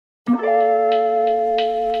Hello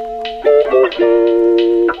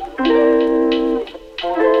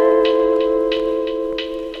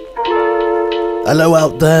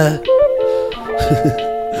out there.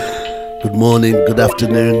 Good morning, good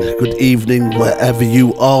afternoon, good evening, wherever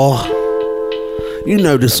you are. You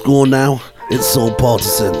know the score now. It's Soul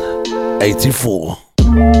Partisan 84.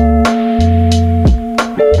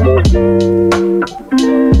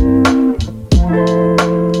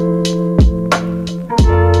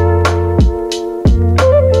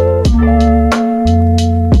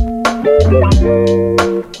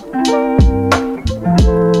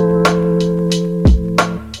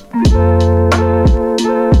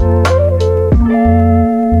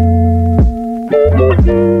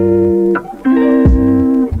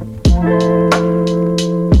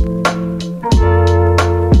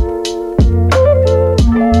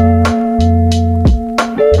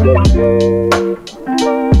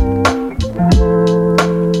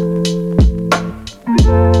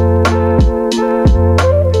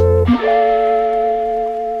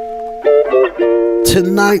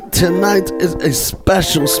 Tonight is a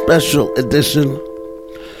special edition.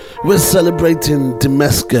 We're celebrating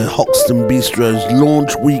Temesca Hoxton Bistro's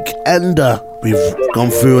launch weekender. We've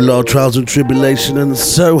gone through a lot of trials and tribulation and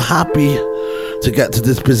so happy to get to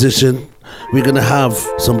this position. We're gonna have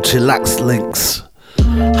some chillax links,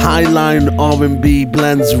 highline R&B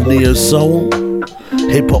blends of neo soul,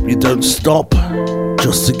 hip hop you don't stop,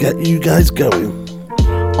 just to get you guys going.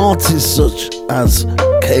 Artists such as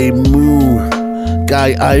K Moo,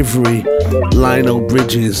 Guy Ivory, Lionel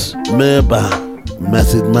Bridges, Merba,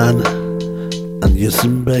 Method Man, and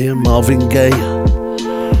Yasimbe and Marvin Gaye,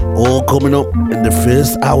 all coming up in the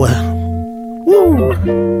first hour. Woo!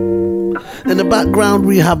 In the background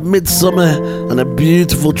we have Midsummer and a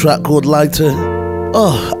beautiful track called Lighter.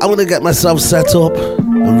 Oh, I want to get myself set up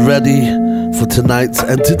and ready for tonight's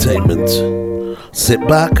entertainment. Sit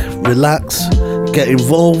back, relax, get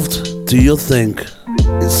involved, do your thing.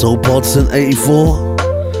 It's Soul Partisan 84,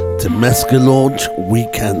 Temesca launch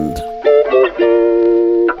weekend.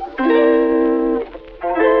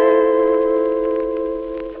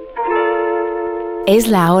 Es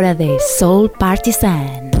la hora de Soul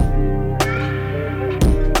Partisan.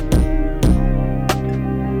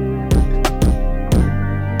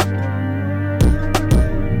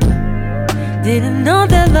 Didn't know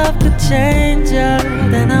that love could change ya.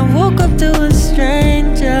 Then I woke up to a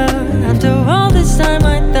stranger. After all this time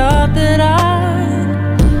I thought that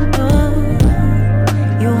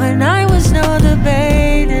you and I was no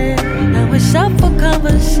debating. Now it's up for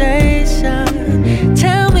conversation.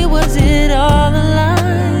 Tell me, was it all a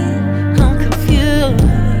lie? I'm confused.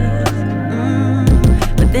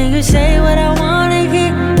 But then you say what I wanna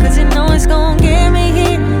hear, 'cause you know it's gon' get me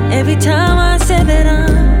here. Every time I say that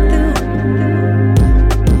I'm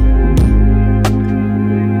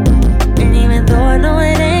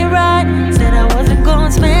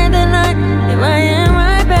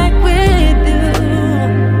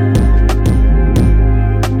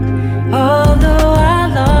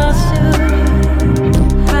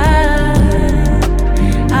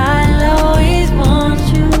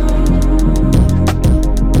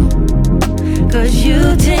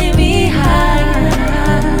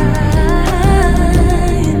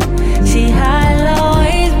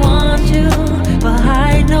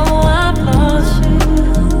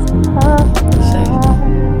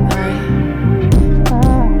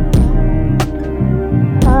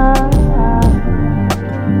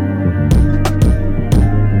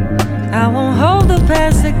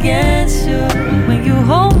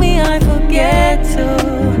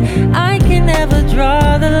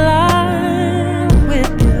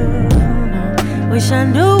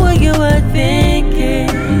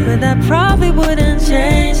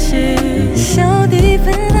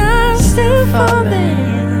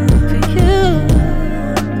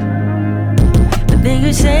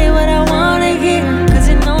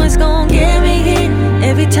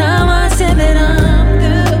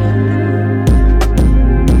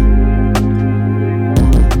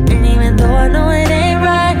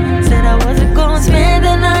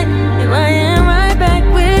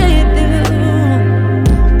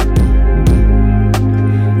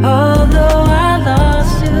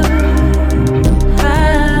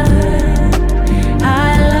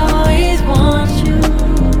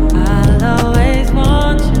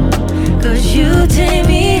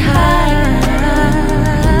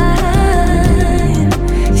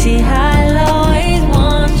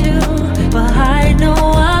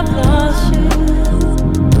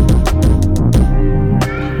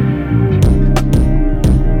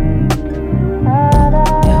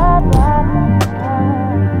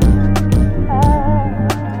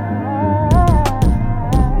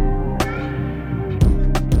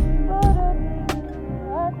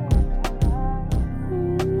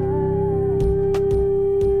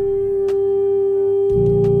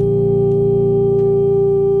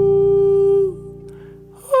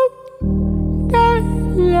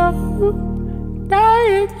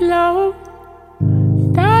Diet love,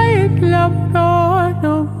 Lord,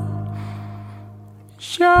 oh.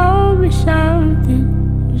 Show me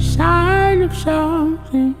something, a sign of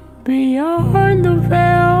something beyond the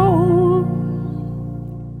veil.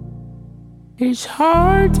 It's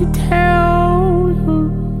hard to tell,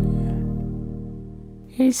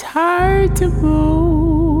 it's hard to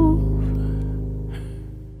move.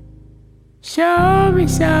 Show me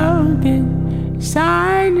something,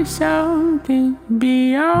 sign of something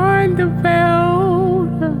beyond the veil.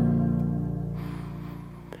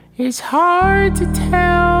 It's hard to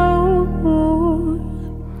tell,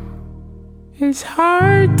 it's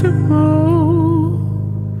hard to move.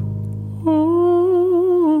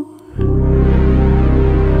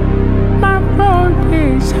 My road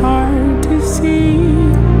is hard to see.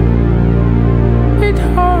 It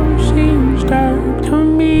all seems dark to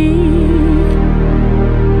me.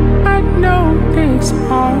 I know this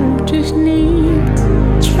heart just needs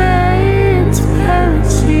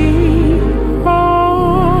transparency.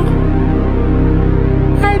 Oh,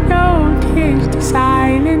 I know taste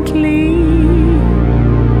silently.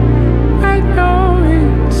 I know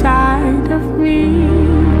inside of me.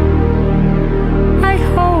 I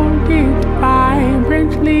hold it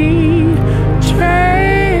vibrantly.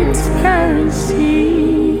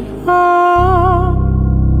 Transparency. Oh.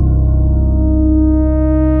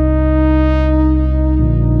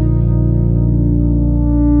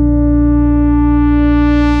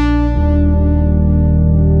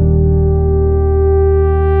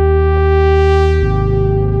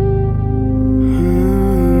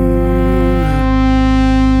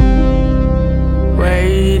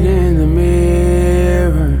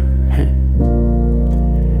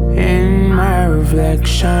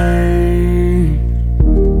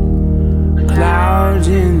 Clouds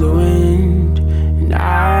in the wind, and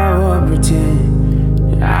I will pretend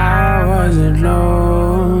that I wasn't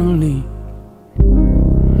lonely.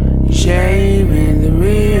 Shame in the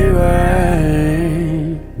mirror,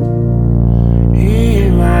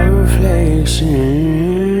 in my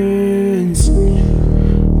reflections.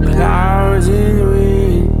 Clouds in the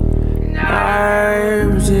wind, and I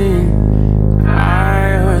pretend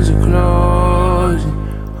I wasn't close.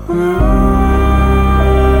 My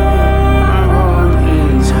road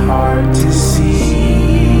is hard to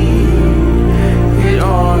see. It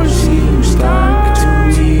all seems dark to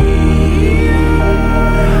me.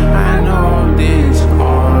 I know this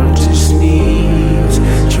all just needs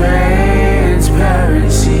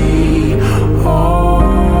transparency. Oh,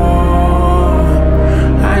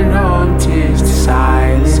 I noticed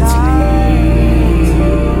silently.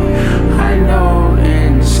 I know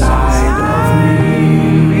inside of me.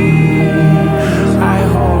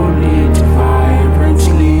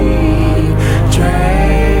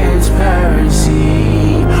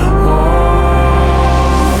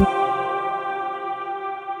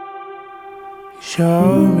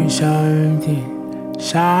 Show me something,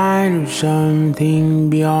 sign of something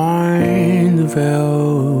beyond the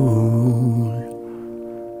veil.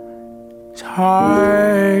 It's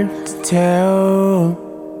hard to tell,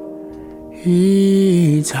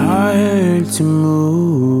 it's hard to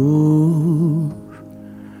move.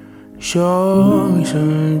 Show me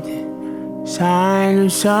something, sign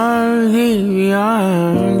of something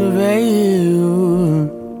beyond the veil.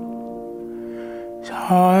 It's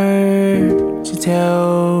hard to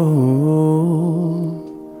tell,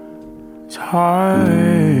 it's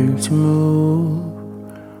hard to move.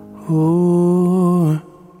 Ooh.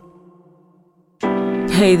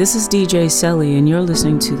 Hey, this is DJ Selly, and you're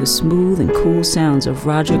listening to the smooth and cool sounds of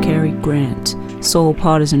Roger Cary Grant, Soul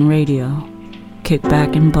Partisan Radio. Kick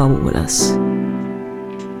back and bubble with us.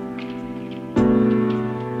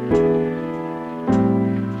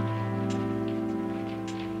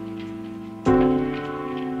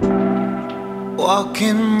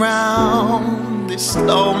 Walking round this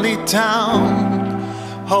lonely town,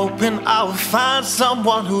 hoping I will find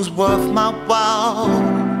someone who's worth my while.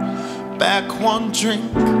 Back one drink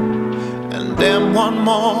and then one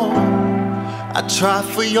more. I try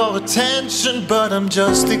for your attention, but I'm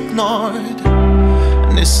just ignored.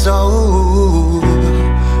 And it's so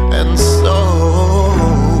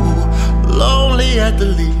lonely at the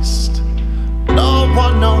least. No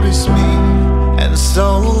one noticed me, and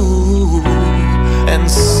so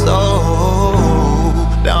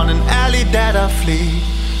down an alley that I flee.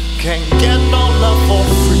 Can't get no love for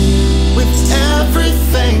free. With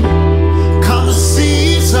everything comes a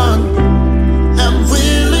season, and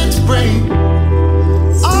will it bring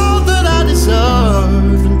all that I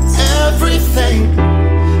deserve? And everything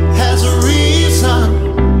has a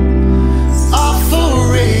reason,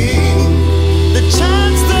 offering the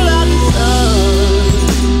chance that I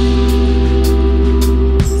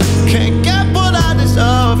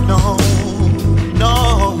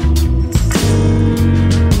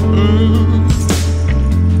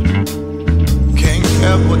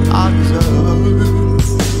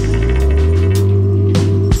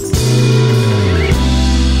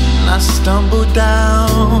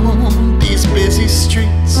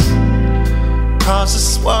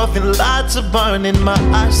lights are burning, my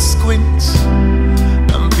eyes squint,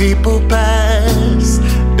 and people pass,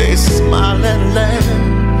 they smile and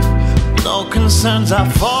laugh. No concerns, I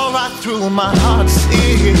fall right through, my heart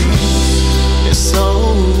is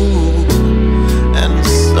so and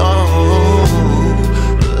so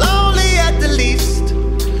lonely at the least.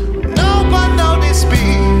 No one noticed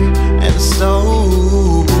me, and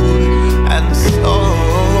so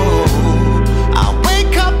I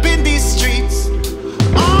wake up in these streets.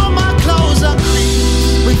 All my clothes are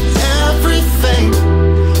creased with everything.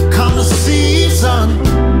 Come the season,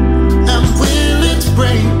 and will it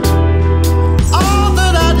rain? All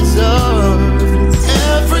that I deserve,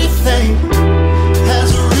 everything has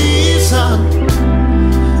a reason.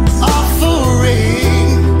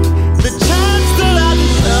 Offering the chance that I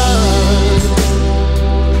deserve.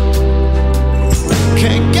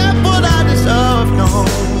 Can't get what I deserve, no.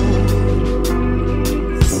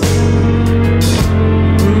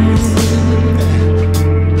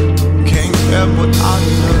 Can't get what I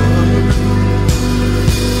deserve.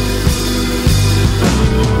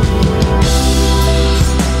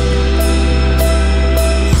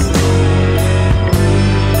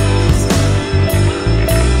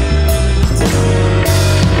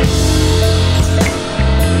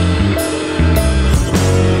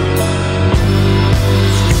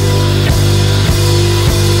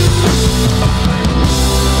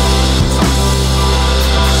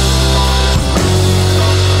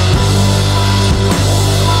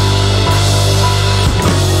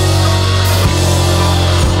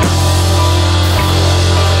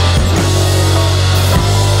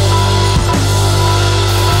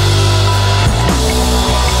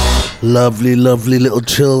 Lovely, lovely little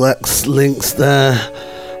chillax links there.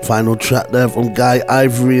 Final track there from Guy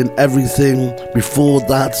Ivory and Everything. Before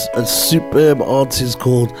that, a superb artist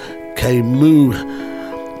called K Moo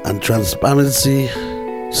and Transparency.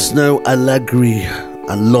 Snow Allegri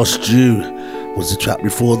and Lost You was the track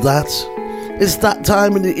before that. It's that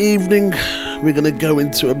time in the evening. We're gonna go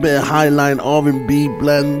into a bit of Highline R&B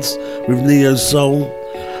blends with Neo Soul.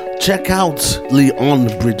 Check out Leon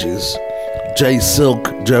Bridges, Jay Silk,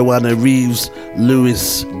 Joanna Reeves,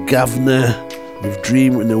 Lewis Gavner with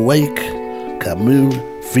Dream in the Wake, Camus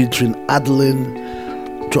featuring Adeline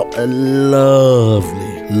dropped a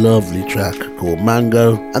lovely, lovely track called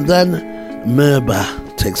Mango, and then Merba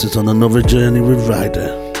takes us on another journey with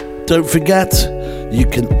Ryder. Don't forget, you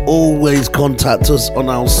can always contact us on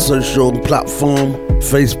our social platform,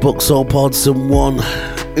 Facebook Soul Partisan 1,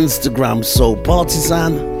 Instagram Soul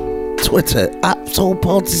Partisan, Twitter @Soul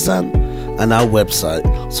Partisan, and our website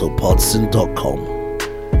soulpartisan.com.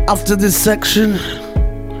 After this section,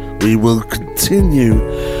 we will continue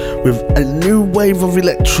with a new wave of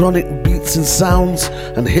electronic beats and sounds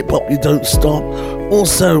and hip-hop you don't stop.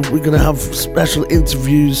 Also, we're going to have special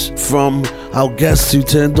interviews from our guests who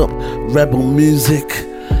turned up: Rebel Music,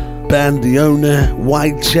 Band The Owner,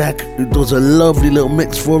 White Check, who does a lovely little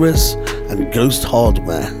mix for us, and Ghost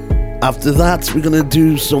Hardware. After that, we're gonna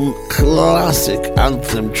do some classic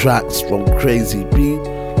anthem tracks from Crazy Beat.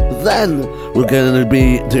 Then we're gonna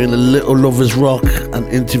be doing a little Lovers Rock and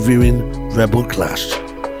interviewing Rebel Clash.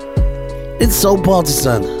 It's Soul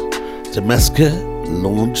Partisan, Temesca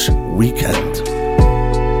launch weekend.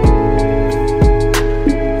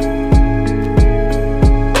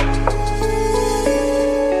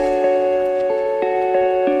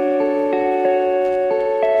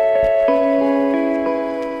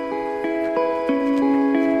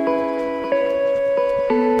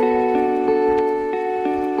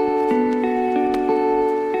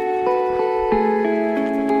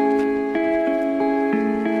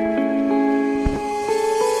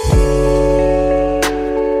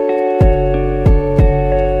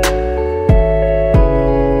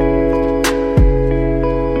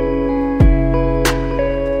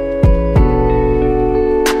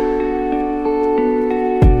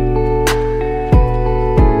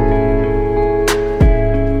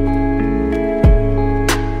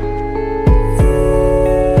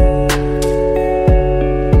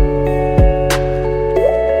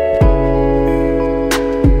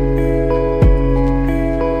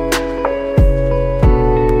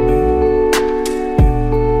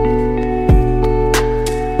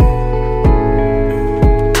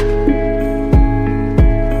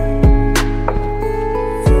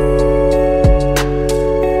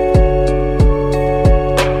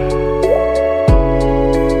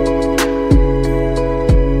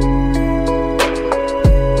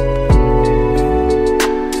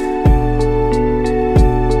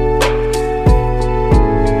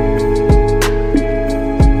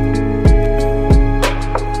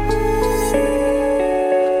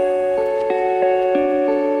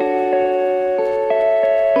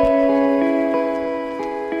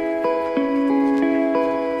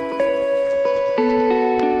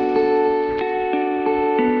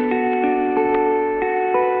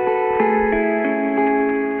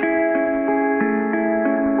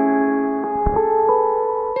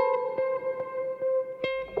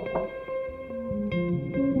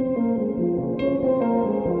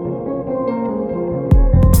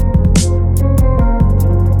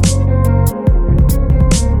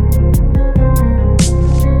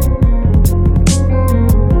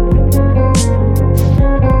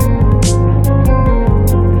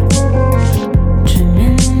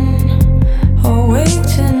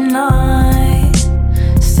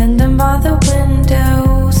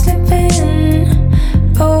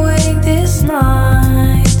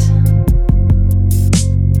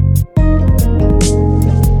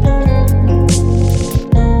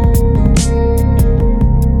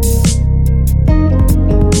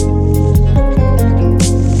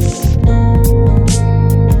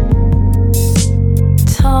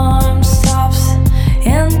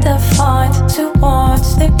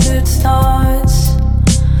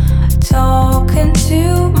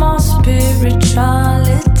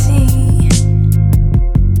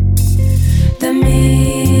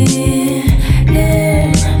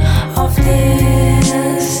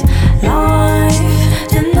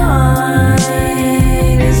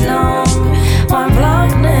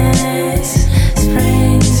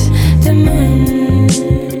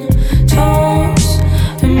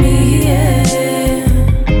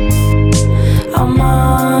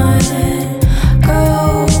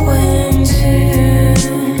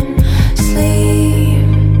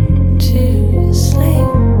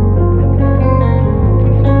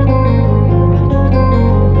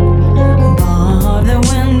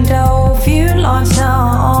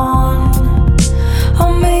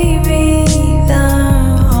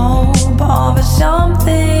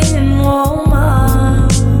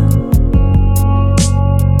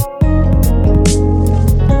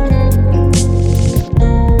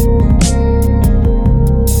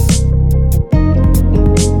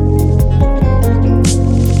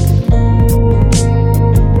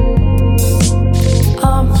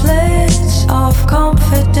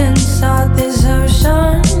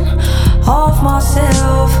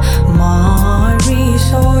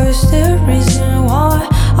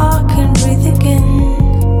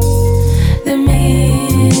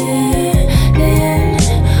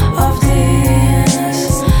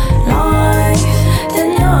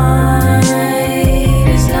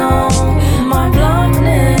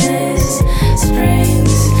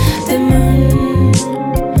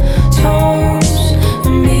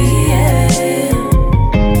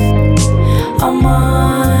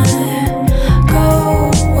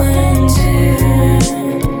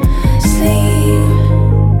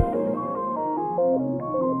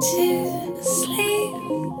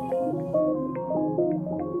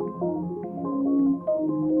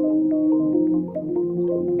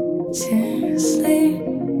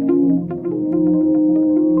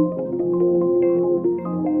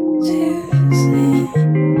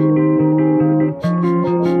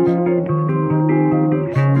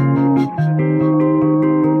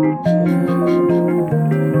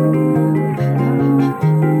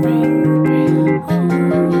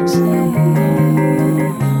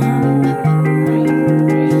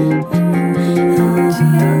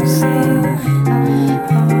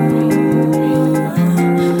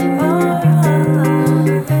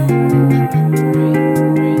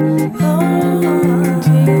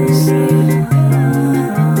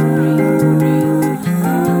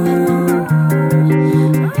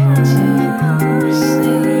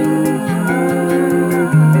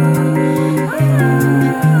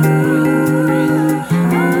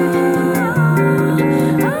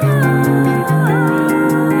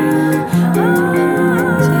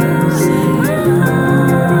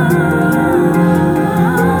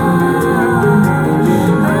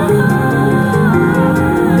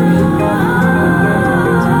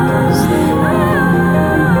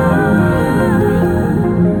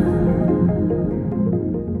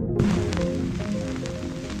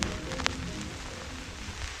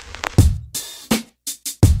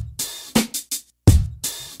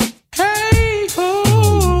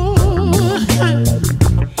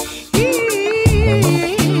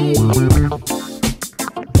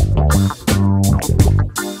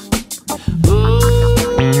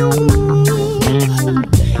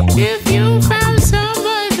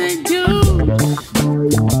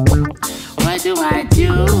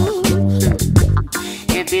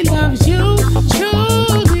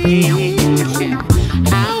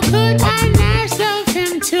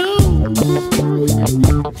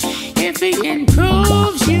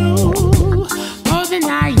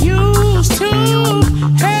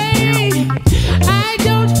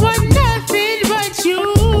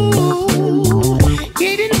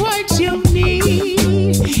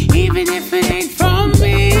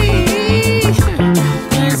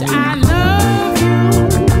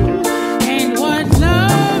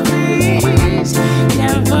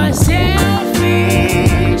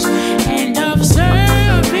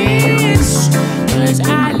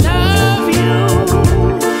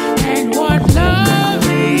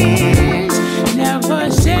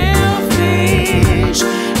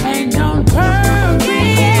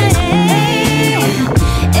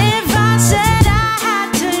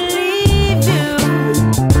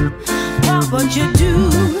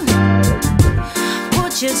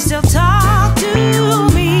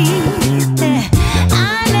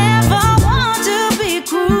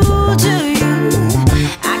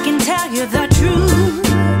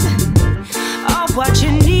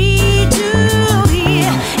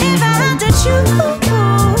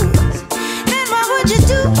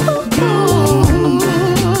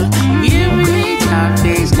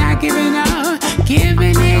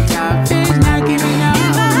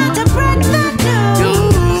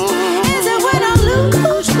 Is it when I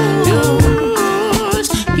lose?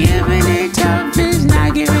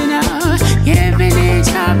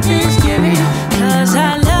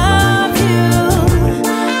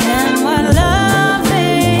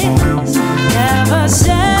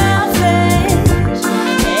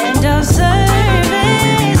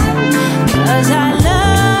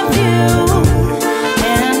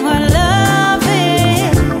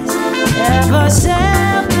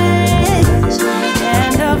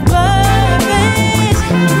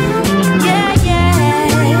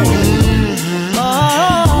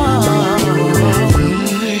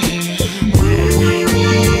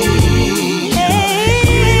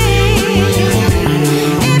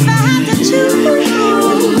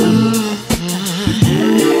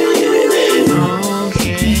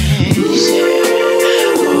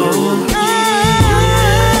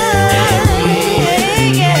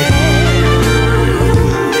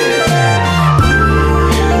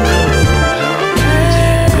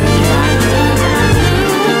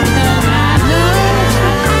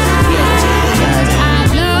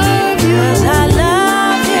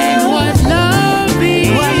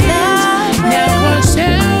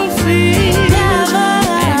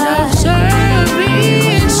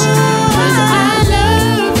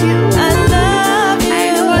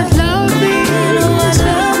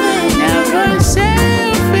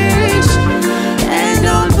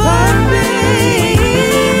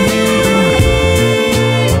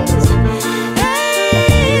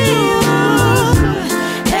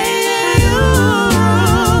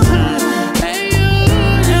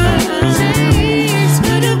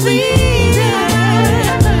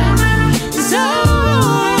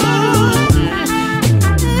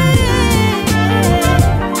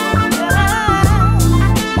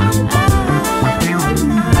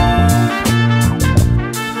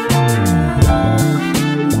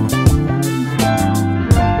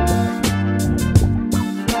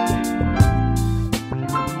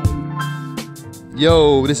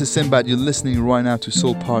 Yo, this is Sinbad. You're listening right now to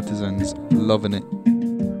Soul Partisans. Loving it.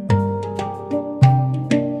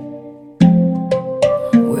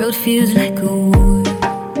 World feels like a war.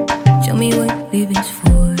 Tell me what living's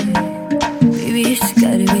for. Baby, it's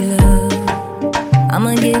gotta be love.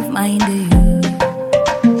 I'ma give mine to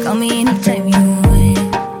you. Call me anytime you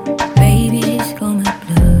want. Baby, just call my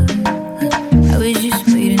bluff. I was just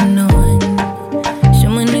waiting on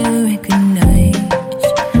someone to recognize.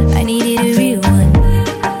 I needed a real one.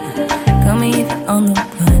 Call me if you're on the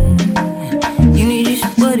run. You knew just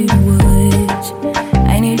what it was.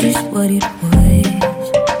 I knew just what it was.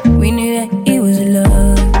 We knew that it was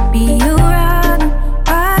love. Be around.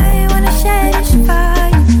 I wanna satisfy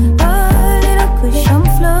you. A little push, I'm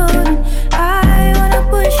floating. I wanna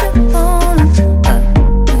push up on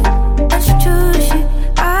that's true shit.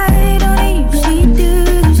 I don't usually do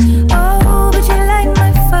this. Oh, but you light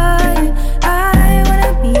my fire. I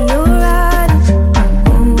wanna be your rider.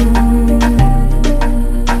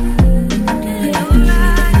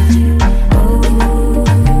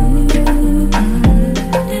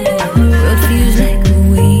 Road feels like a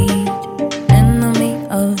weight, enemy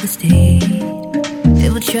of the state.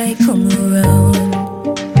 Devil try come around.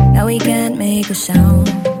 Now we can't make a sound.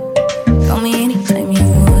 Call me anytime you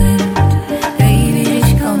want. Baby,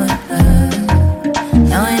 just call my bluff.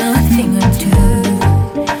 Now I know a thing or two.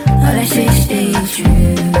 All I say, stay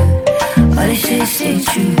true. All I say, stay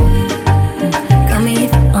true. Call me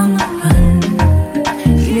if you're on the run.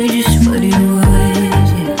 You knew just what it was.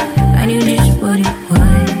 Yeah. I knew just what it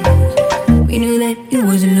was. We knew that it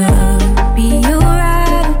was love. Be your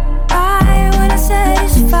rider. I wanna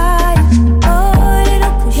satisfy. Oh,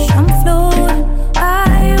 little push, I'm floating. I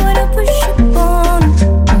wanna push up on.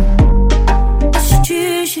 That's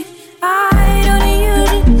true shit. I don't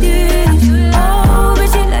usually do this. Oh, but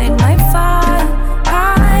you light my fire. I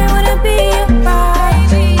wanna be your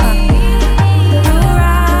rider. Your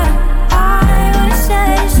rider. I wanna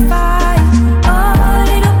satisfy. Oh,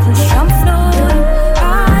 little push, I'm floating.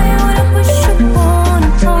 I wanna push up on.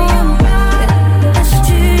 That's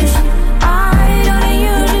true shit. I don't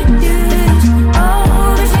usually do this. Oh,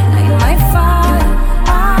 but you light my fire.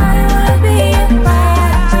 I wanna be your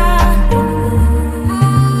rider.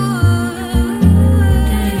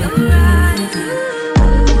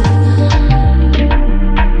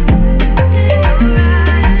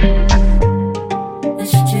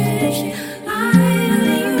 That's true shit. I don't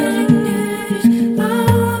usually do this.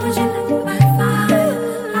 Oh, but you light my fire.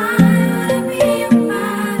 I wanna be your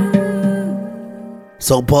rider.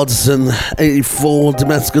 Soul Partisan 84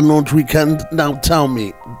 domestic launch weekend. Now tell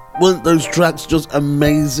me, weren't those tracks just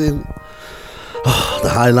amazing? The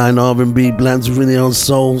Highline R&B blends with the old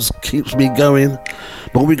souls keeps me going.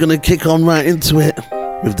 But we're gonna kick on right into it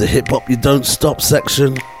with the hip hop you don't stop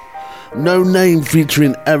section. No Name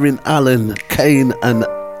featuring Erin Allen, Kane and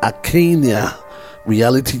Akenia.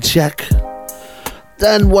 Reality Check.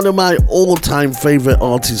 Then one of my all-time favorite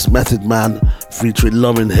artists, Method Man, featuring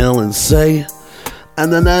Lauryn Hill and Say.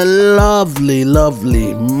 And then a lovely,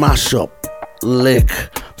 lovely mashup lick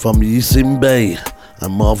from Yisim Bey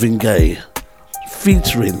and Marvin Gaye,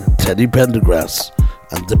 featuring Teddy Pendergrass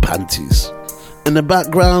and The Panties. In the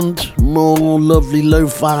background, more lovely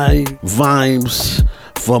lo-fi vibes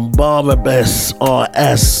from Barabess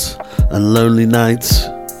RS and Lonely Nights.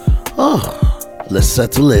 Oh, let's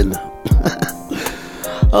settle in.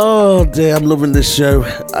 Oh dear, I'm loving this show.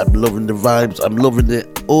 I'm loving the vibes. I'm loving the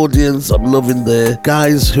audience. I'm loving the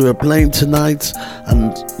guys who are playing tonight.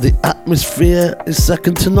 And the atmosphere is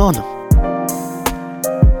second to none.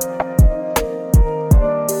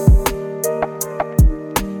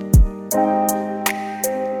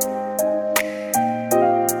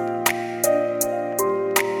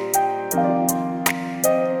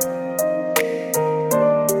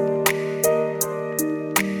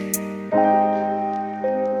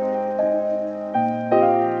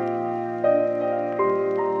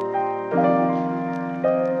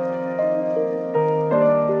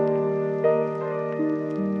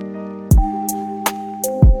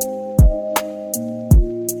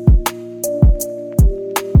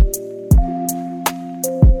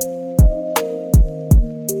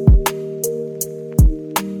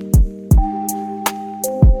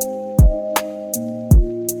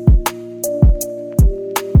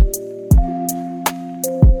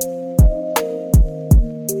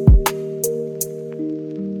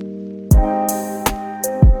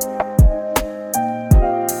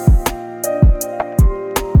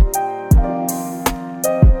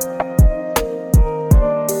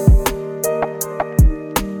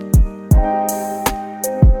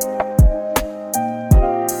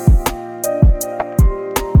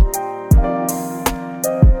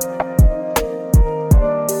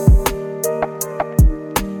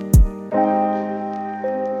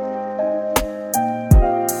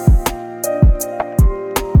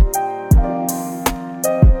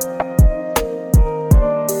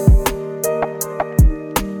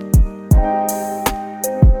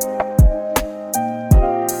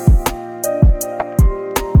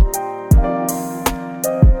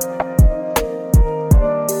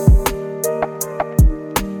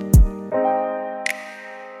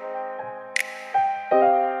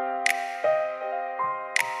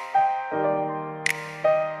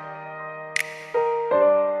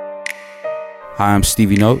 Hi, I'm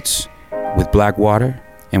Stevie Notes with Blackwater,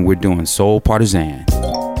 and we're doing Soul Partisan.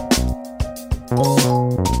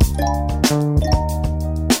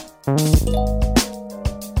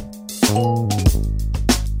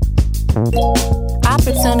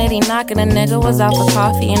 Opportunity knocking, a nigga was out for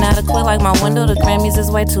coffee and adequate like my window. The Grammys is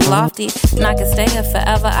way too lofty, and I could stay here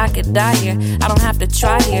forever, I could die here. I don't have to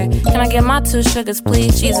try here. Can I get my 2 sugars,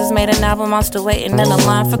 please? Jesus made an album, I'm still waiting in the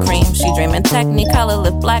line for cream. She dreaming Technicolor,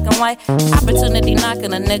 lip black and white. Opportunity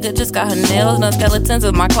knocking, a nigga just got her nails done. Skeletons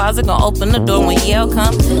in my closet, gon' open the door when Yale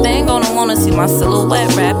come. They ain't gonna wanna see my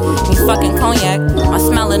silhouette rap. Me fucking cognac, my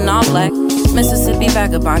smelling all black. Mississippi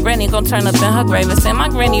vagabond, granny gon' turn up in her grave and say my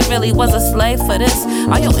granny really was a slave for this.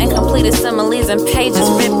 All your incompleted similes and pages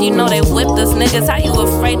ripped, you know they whipped us niggas. How you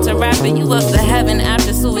afraid to rap it? You up to heaven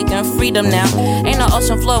after so we can freedom now. Ain't no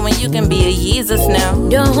ocean floor when you can be a Jesus now.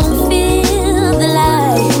 Don't feel the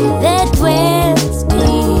light that dwells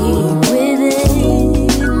deep within.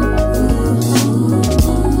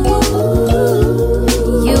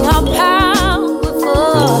 You are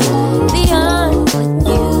powerful beyond what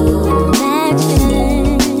you imagine.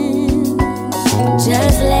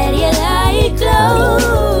 Just let your light glow.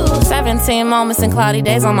 17 moments and cloudy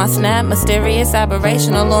days on my snap. Mysterious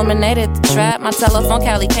aberration illuminated the trap. My telephone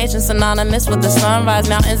calication synonymous with the sunrise.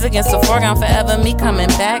 Mountains against the foreground, forever me coming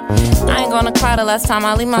back. I ain't gonna cry the last time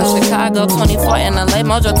I leave my Chicago. 24 in LA,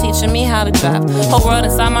 Mojo teaching me how to drive. Whole world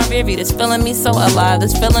inside my rearview, that's feeling me so alive.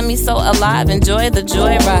 That's feeling me so alive. Enjoy the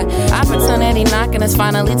joyride. Opportunity knocking, it's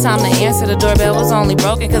finally time to answer. The doorbell was only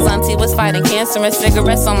broken cause auntie was fighting cancer. And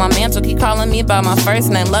cigarettes on my mantle keep calling me by my first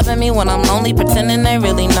name. Loving me when I'm lonely, pretending they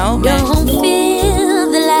really know me. Don't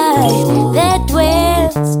feel the light that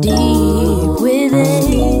dwells deep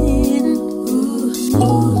within.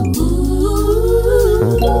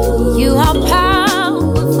 You are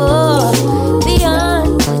powerful beyond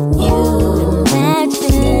what you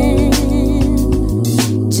imagine.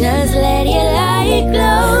 Just let your light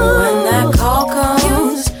glow. When that call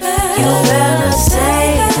comes, you better say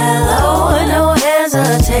hello. No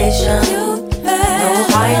hesitation, no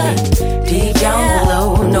hiding deep down below.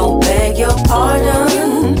 No beg your pardon.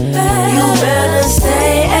 You better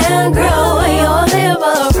stay and grow your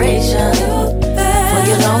liberation. For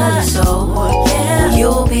your lonely soul,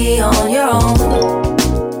 you'll be on your own.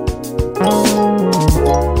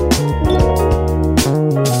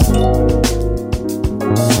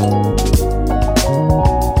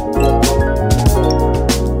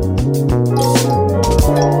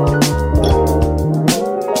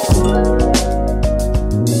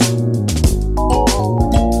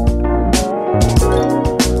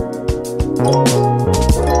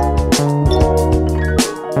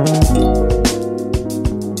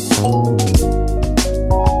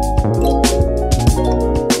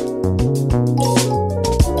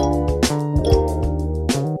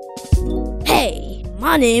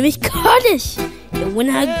 My name is Curtis, and when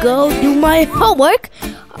I go do my homework,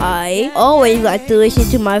 I always like to listen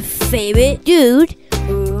to my favorite dude,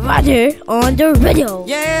 Roger, on the radio.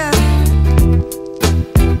 Yeah.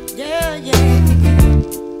 Yeah, yeah.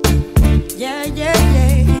 Yeah, yeah,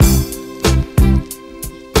 yeah.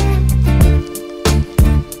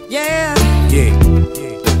 Yeah. Yeah.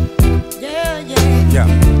 Yeah, yeah.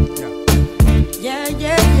 Yeah, yeah,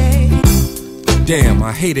 yeah. Damn,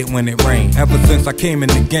 I hate it when it rain. Ever since I came in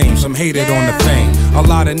the game, some hated on the fame. A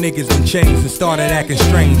lot of niggas been changed and started acting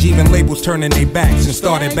strange. Even labels turning their backs and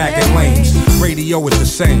started back in lanes. Radio is the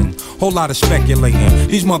same, whole lot of speculating.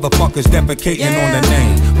 These motherfuckers defecating on the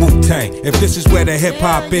name Wu-Tang. If this is where the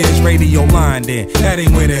hip-hop is, radio line then. That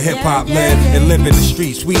ain't where the hip-hop live. It live in the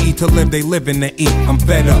streets, we eat to live, they living to eat. I'm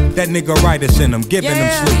fed up, that nigga writers in them, giving them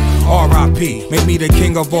sleep. R.I.P. Make me the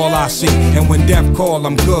king of all I see. And when death call,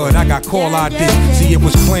 I'm good, I got call ID. See, it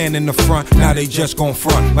was planned in the front, now they just gon'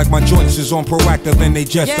 front. Like my joints is on proactive and they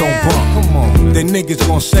just don't bump. Come on, then niggas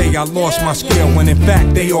gon' say I lost my skill, when in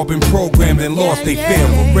fact they all been programmed and lost they feel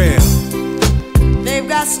for real. They've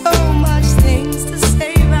got so much things to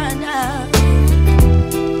say right now.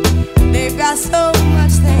 They've got so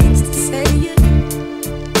much things to say.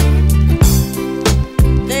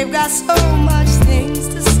 They've got so much things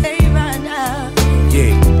to say right now.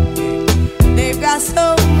 Yeah. They've got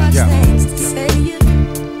so much things to say.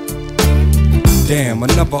 Damn, him.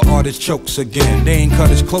 Another artist chokes again. They ain't cut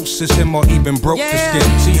as close as him or even broke the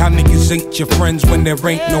skin. See how niggas ain't your friends when there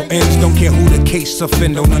ain't no ends. Don't care who the case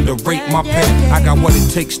offend, don't underrate my pen. I got what it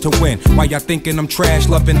takes to win. Why y'all thinking I'm trash?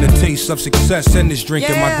 Loving the taste of success and this drink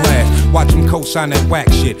in my glass. Watch them co-sign that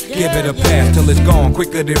whack shit. Give it a pass till it's gone.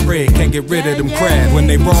 Quicker than red. Can't get rid of them crabs. When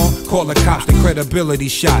they wrong, call the cops. The credibility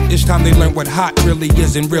shot. This time they learn what hot really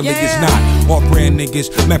is and really is not. Off-brand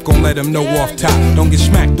niggas, meth gon' let them know off top. Don't get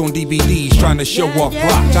smacked on DVDs trying to show off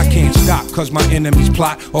blocks. I can't stop cause my enemies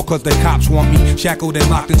plot or cause the cops want me shackled and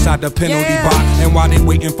locked inside the penalty box. And while they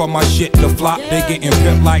waiting for my shit to flop, they getting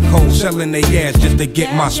pimped like hoes, selling their ass just to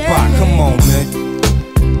get my spot. Come on,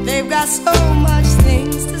 man. They've got so much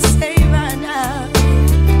things to say right now.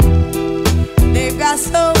 They've got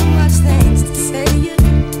so much things to say.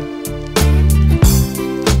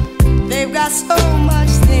 They've got so much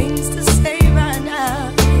things to say right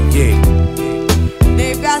now. Yeah.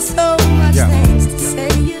 They've got so much things to say.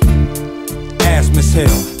 Ask Miss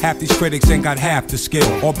Hill, half these critics ain't got half the skill,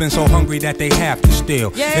 or been so hungry that they have to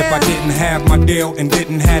steal. If I didn't have my deal and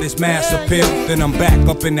didn't have this mass appeal, then I'm back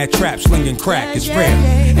up in that trap slinging crack. It's real,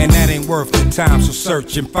 and that ain't worth the time. So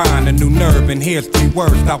search and find a new nerve, and here's 3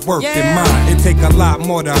 words that worked in mine. It take a lot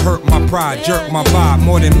more to hurt my pride, jerk my vibe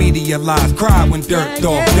more than media lies. Cry when Dirt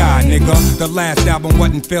Dog died, nigga. The last album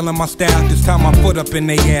wasn't feeling my style. This time I put up in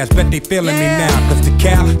they ass, bet they feeling me now. Cause the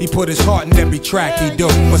Cal, he put his heart in every track he do.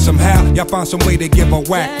 But somehow y'all found some way to give a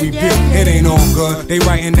whack review. It ain't all good. They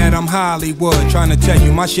writing that I'm Hollywood, trying to tell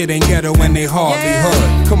you my shit ain't ghetto when they hardly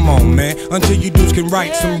heard. Come on, man. Until you dudes can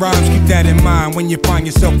write some rhymes, keep that in mind when you find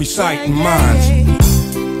yourself reciting minds.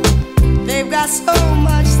 They've got so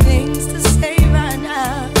much things to say right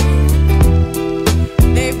now.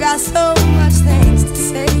 They've got so much things to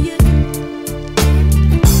say.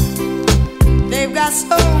 They've got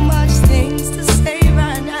so much things to say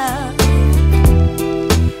right now.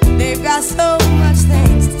 They've got so much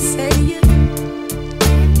things to say.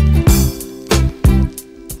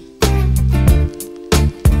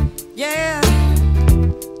 Yeah.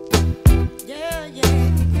 Yeah, yeah.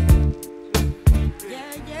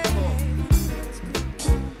 Yeah, yeah.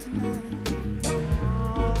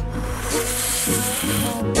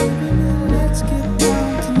 Let's get down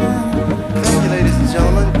tonight. Thank you, ladies and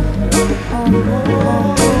gentlemen.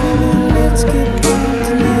 Let's get down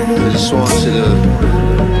tonight. I just want you to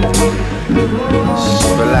just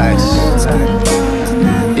relax,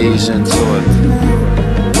 ease into it.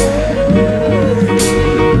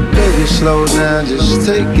 Baby, slow down, just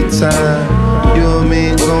take your time. You and me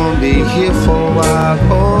gon' be here for a while,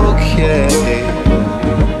 okay?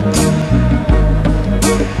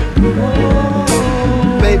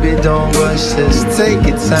 Baby, don't rush, just take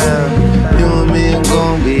your time. You and me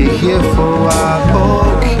gon' be here for a while,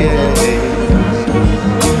 okay?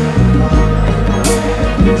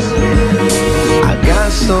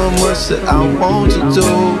 So much that I want to do,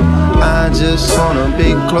 I just wanna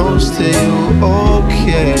be close to you,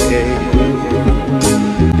 okay?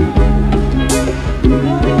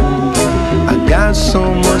 I got so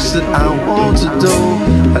much that I want to do,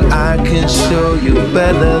 but I can show you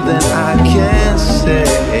better than I can say.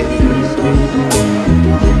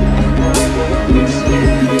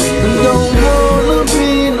 Don't wanna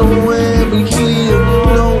be nowhere but here,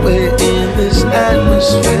 nowhere in this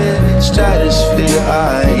atmosphere. Stratosphere,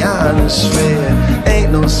 ionosphere,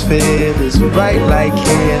 ain't no sphere that's bright like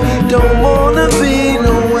here. Don't wanna be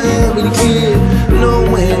nowhere but here,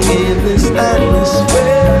 nowhere in this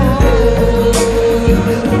atmosphere.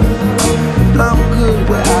 I'm good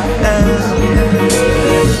where I am.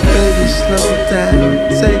 Baby, slow down,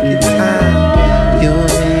 take your time. You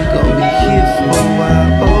and me gon' be here for a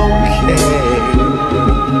while, okay?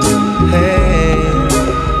 Hey,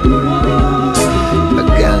 I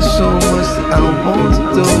got so much that I want to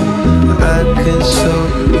do, I can show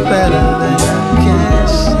you better than I can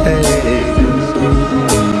say.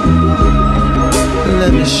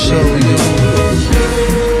 Let me show you.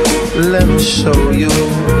 Let me show you.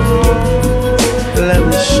 Let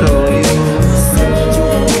me show you.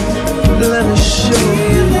 Let me show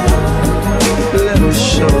you. Let me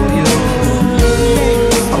show you.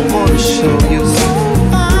 I wanna show you.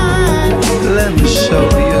 Let me show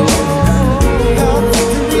you.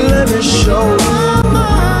 Let me show you.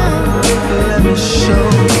 Let me show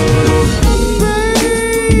you.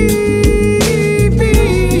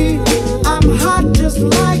 Baby, I'm hot just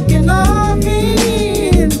like an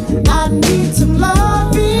oven. I need some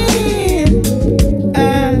loving.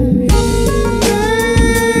 And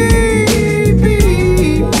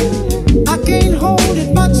baby, I can't hold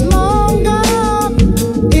it much longer.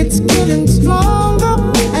 It's getting stronger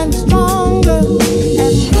and stronger.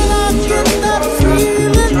 And when I get that feeling,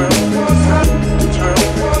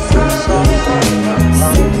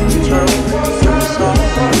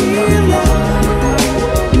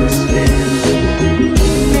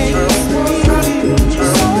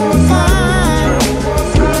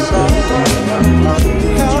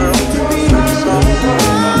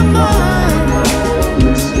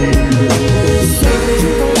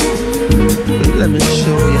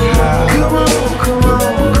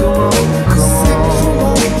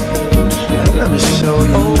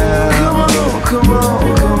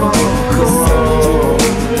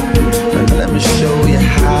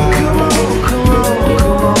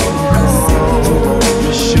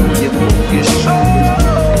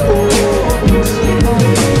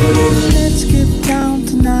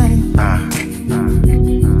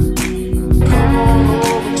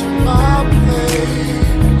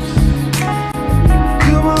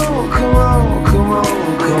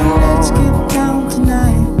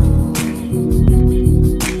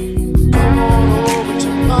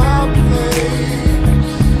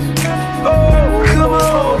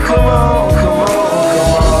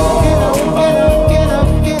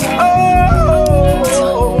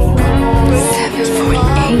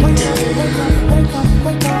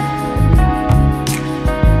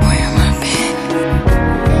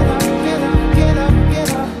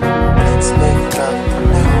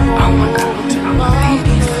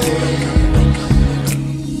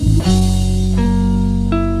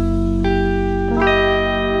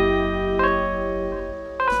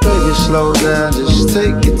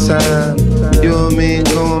 time. You and me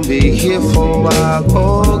gonna be here for a while,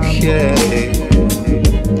 okay.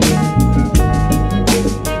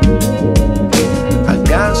 I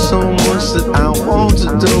got so much that I want to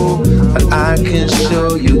do, but I can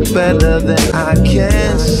show you better than I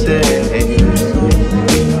can say.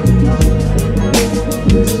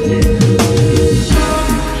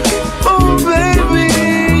 Oh baby,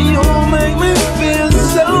 you make me feel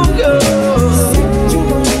so good.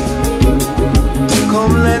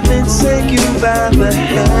 Come let me take you by the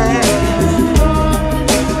hand.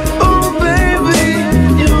 Oh baby,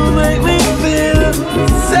 you make me feel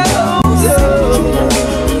so good.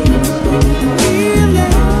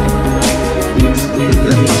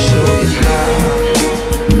 Let me show you how.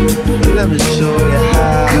 Let me show you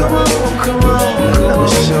how. Come on, come on. Let me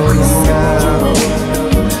show you how.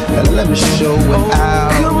 Let me show it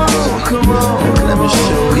out. Come on, come on. Let me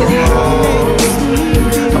show you how.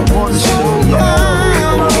 I wanna show you how.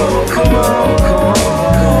 Come on, come on, come on.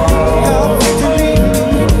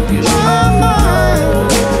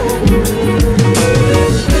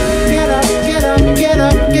 Get up, get up, get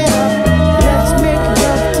up, get up. Let's make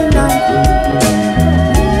love tonight.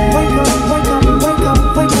 Wake up, wake up, wake up,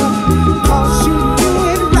 wake up. 'Cause you do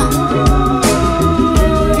it right.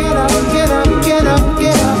 Get up, get up, get up,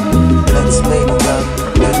 get up. Let's make love.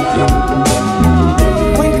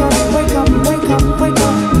 Wake up, wake up, wake up, wake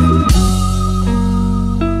up.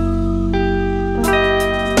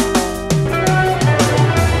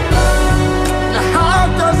 Now how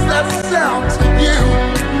does that sound to you?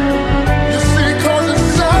 You see, 'cause it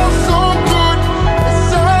sounds so good. It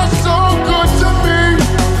sounds so good to me.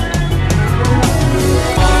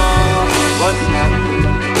 What's happening?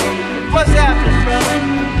 What's happening, brother?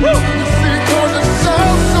 Woo! You see, 'cause it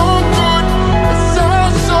sounds so good. It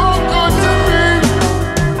sounds so good to me.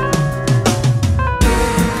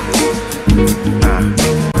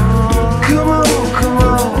 Come on, come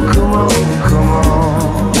on, come on, come on.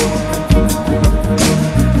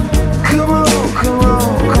 Come on, come on,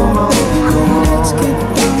 come on, come on. Let's get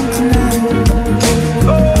down tonight.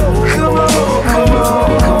 Come on, come on,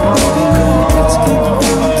 come on, Let's get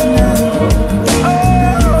down tonight.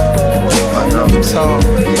 enough talk.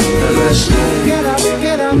 Now let's Get up,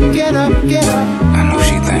 get up, get up, get up. I know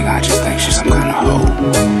she think I just think she's some kind of hoe.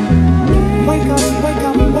 Wake up, wake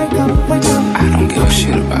up, wake up, wake up. I don't give a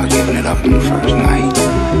shit about giving it up on the first night.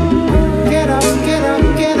 Get up, get up,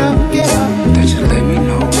 get up, get up. That just let me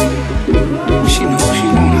know she knows she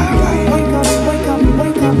won't highlight. Wake up, wake up,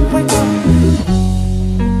 wake up, wake up.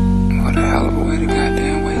 What a hell of a way to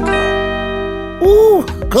goddamn wake up. Ooh,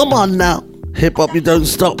 come on now. Hip hop, you don't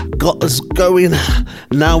stop, got us going.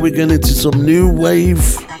 Now we're getting into some new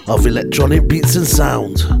wave of electronic beats and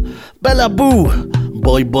sound. Bella Boo,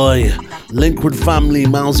 Boy Boy, Linkwood Family,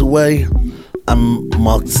 Miles Away, and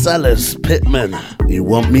Marcellus Pittman, You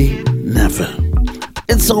Want Me? Never.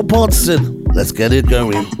 It's Soul Partisan, let's get it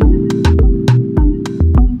going.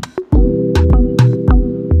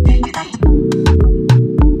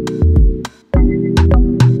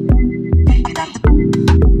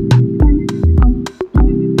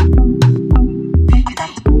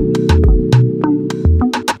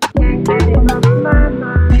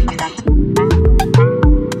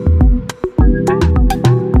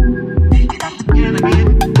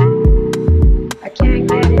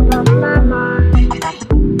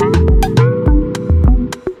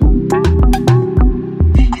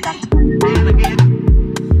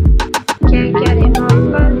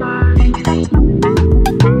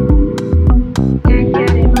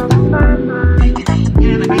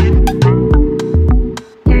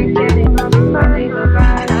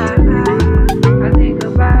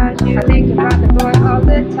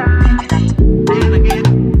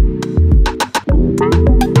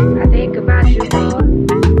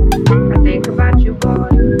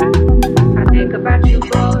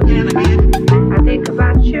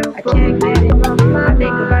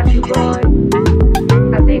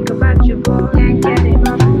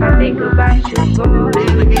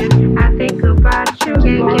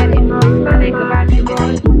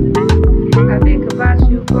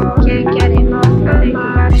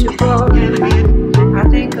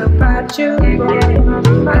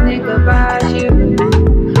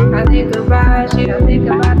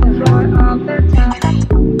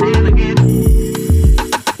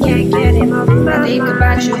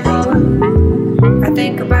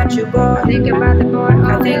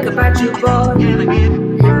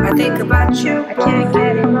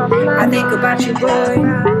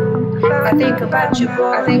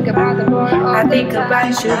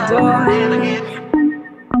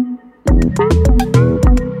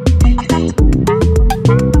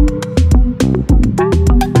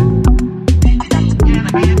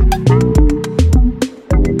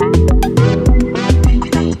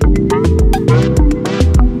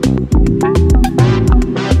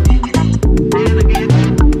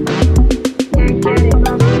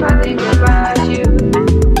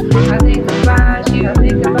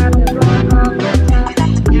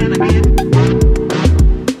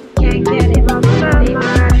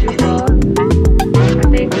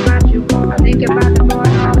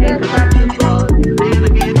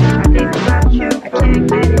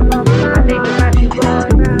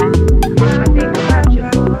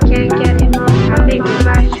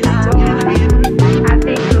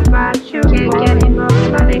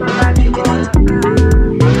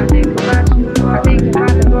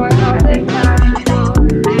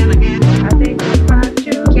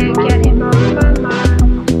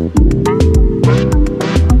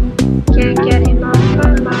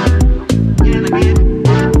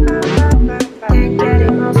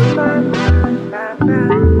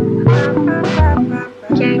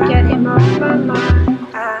 off my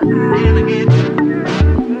mind.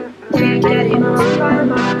 Can't get him off my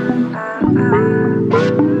mind.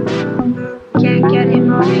 Can't get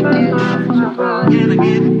him off my mind.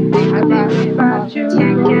 I think about you.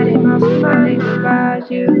 Can't get him off my mind. I think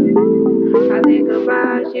about you. I think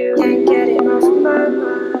about you. Can't get him off my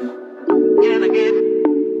mind. Can I get?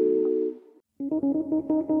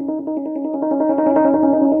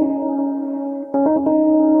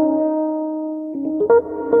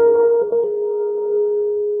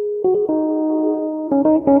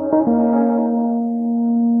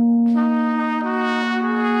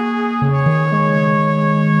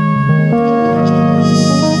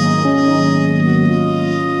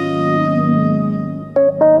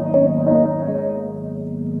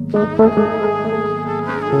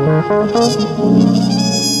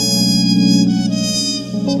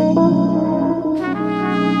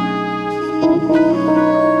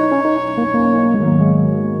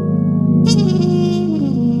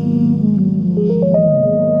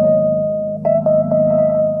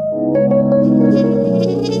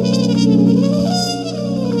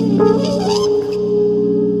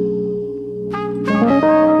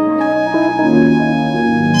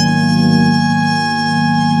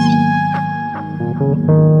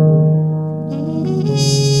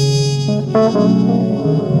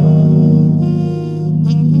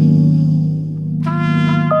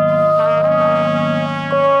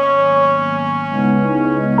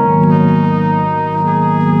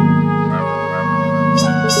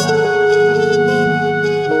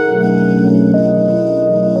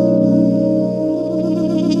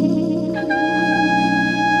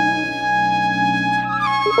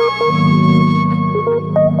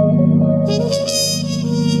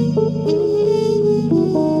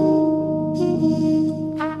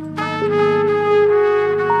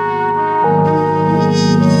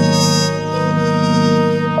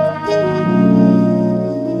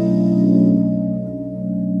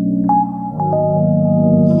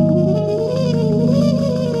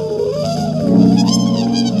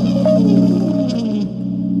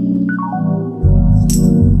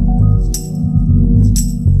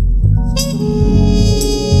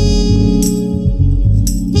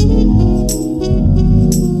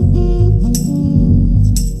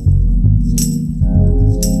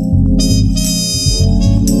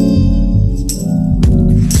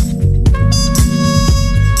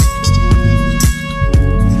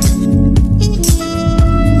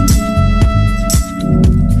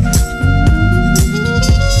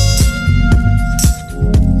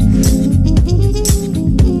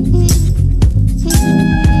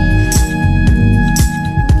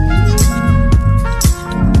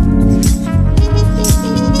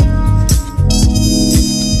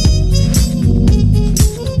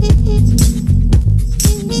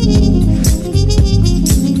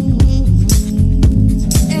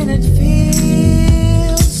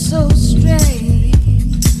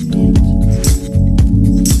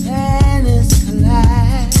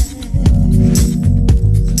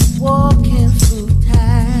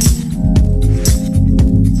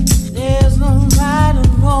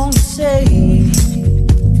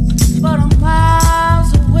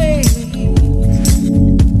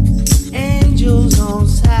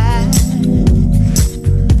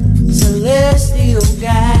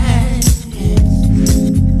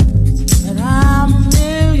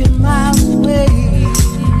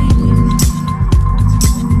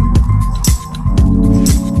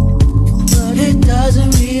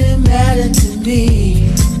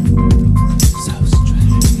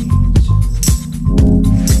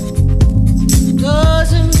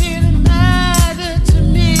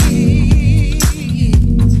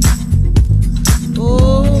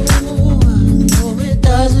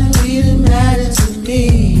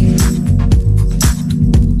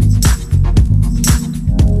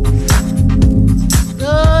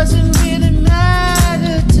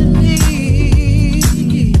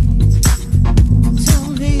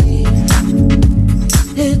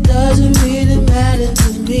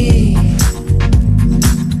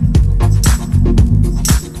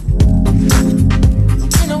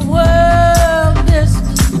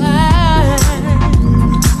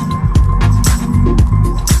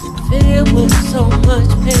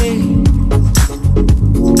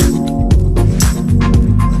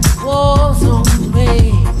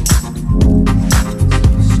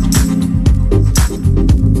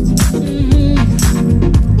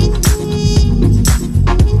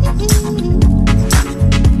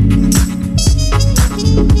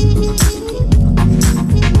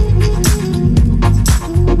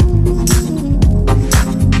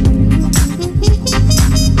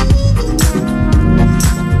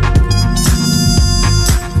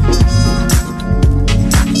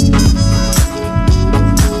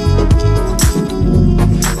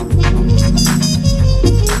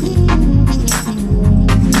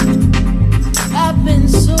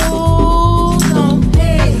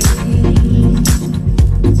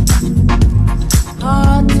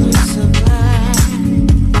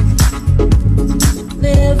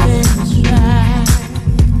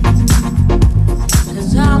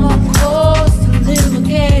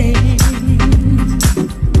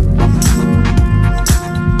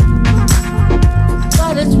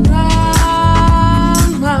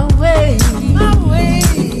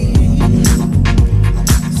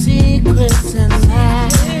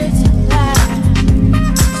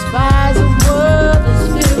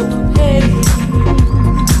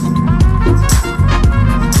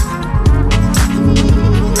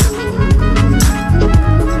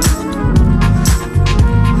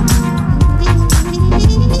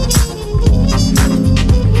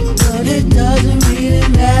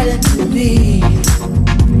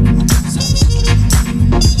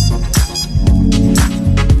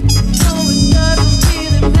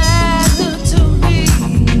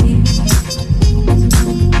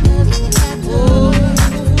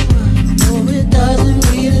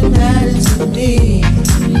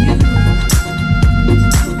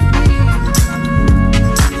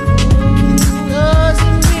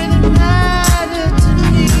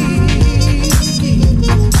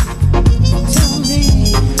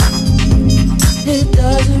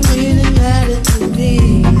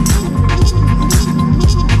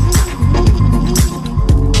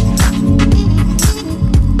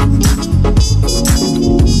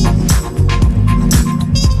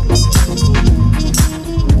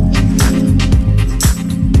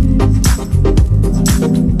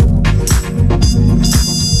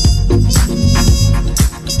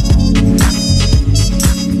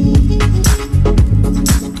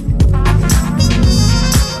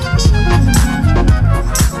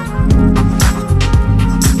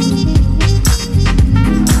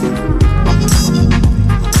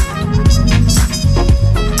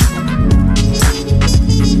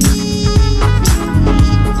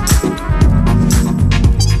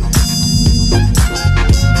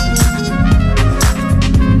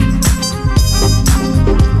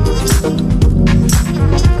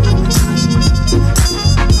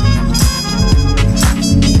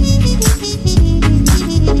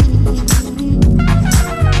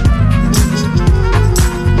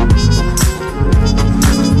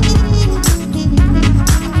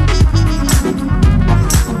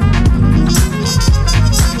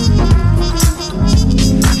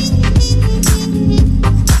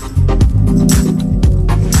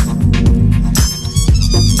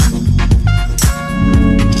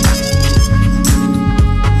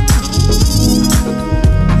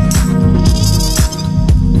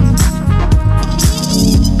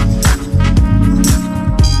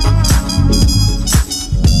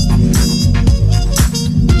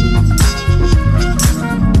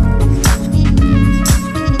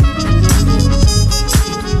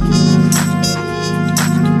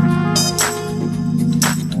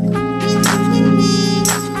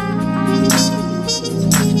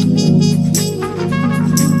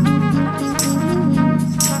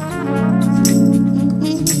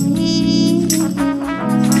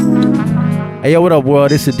 Hey, yo, what up,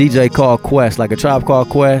 world? This is a DJ called Quest, like a Tribe Called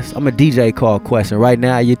Quest. I'm a DJ called Quest, and right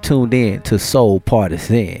now you're tuned in to Soul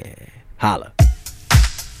Partisan. Holla.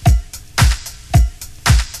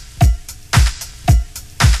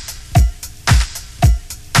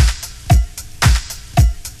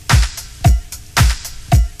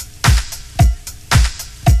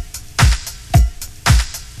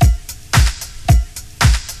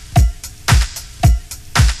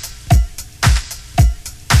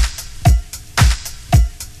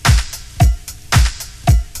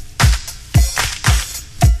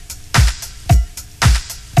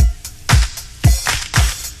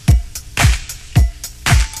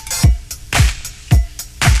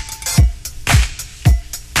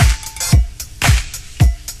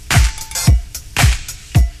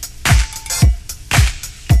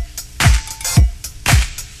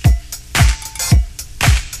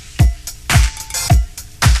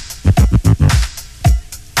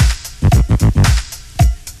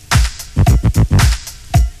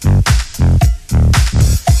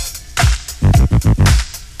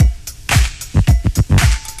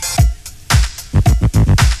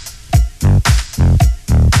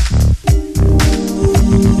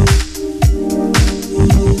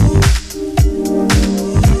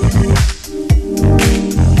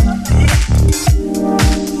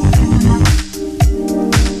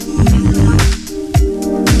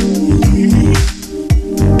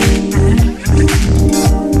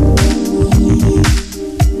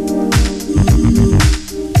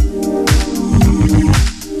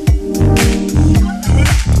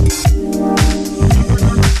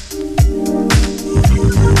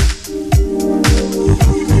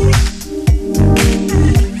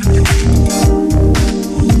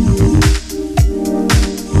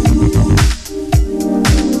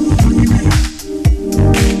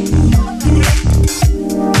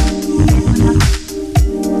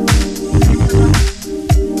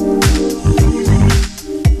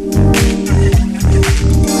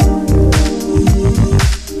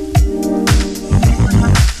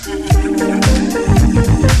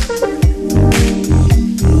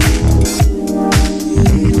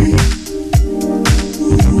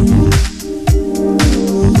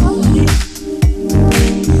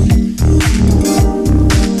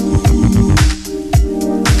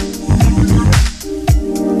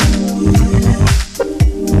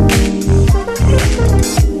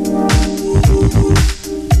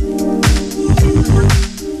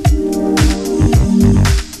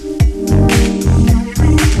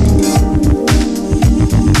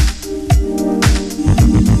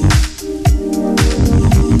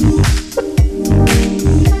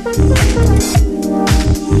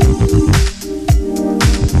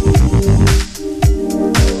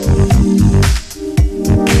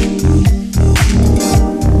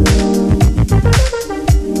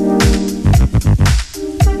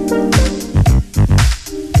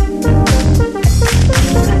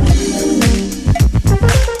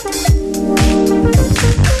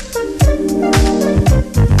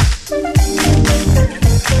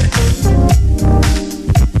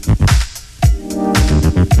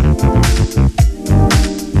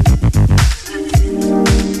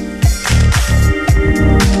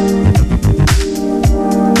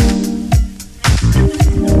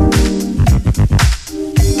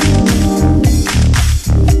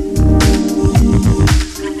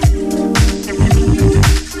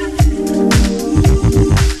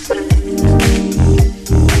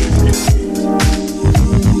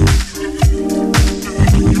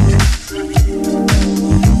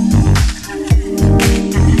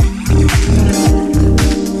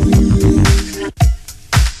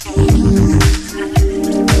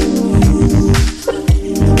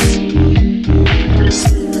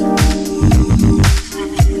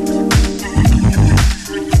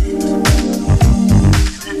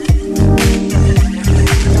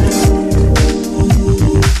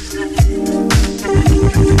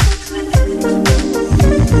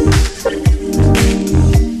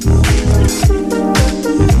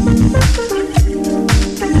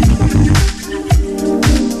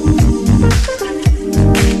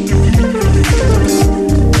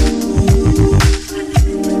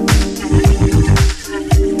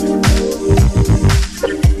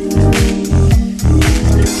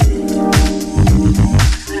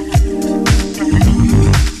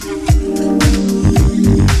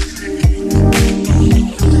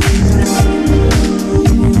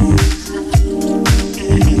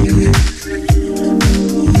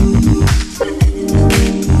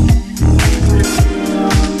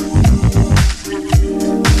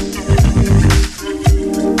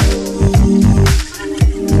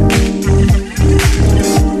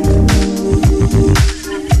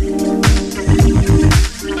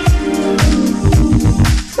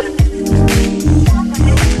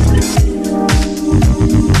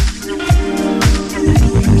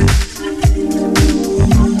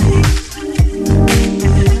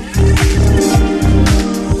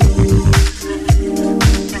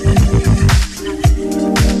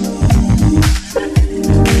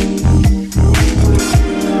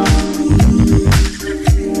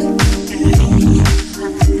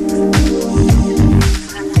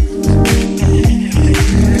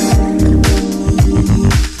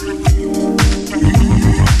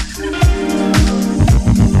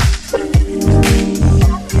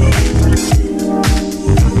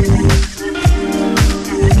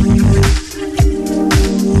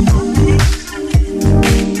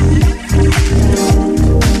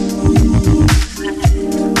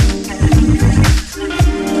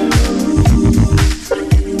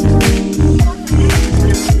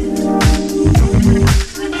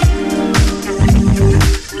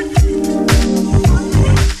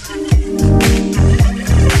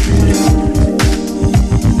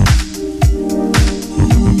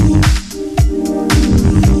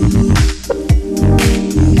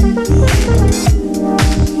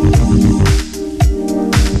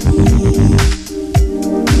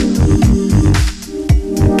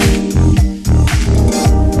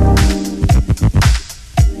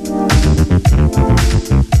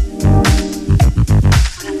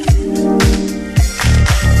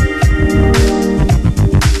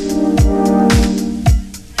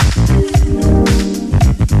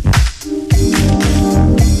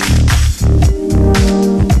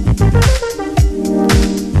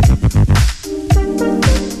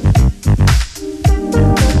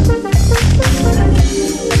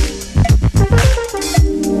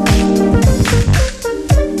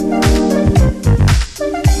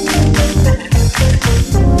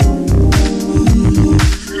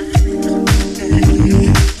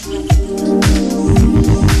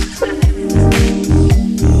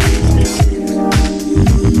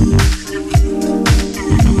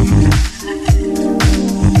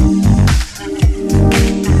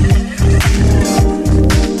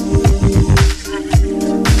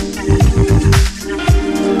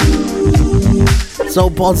 Soul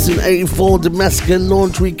Partisan 84 Damascus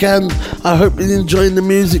launch weekend. I hope you're enjoying the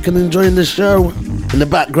music and enjoying the show. In the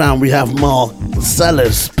background we have Mark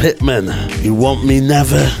Sellers, Pittman, You Want Me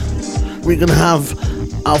Never. We're going to have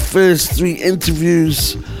our first 3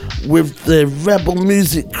 interviews with the Rebel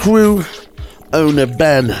Music crew, owner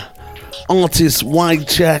Ben, artist Wide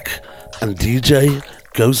Check, and DJ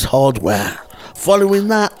Ghost Hardware. Following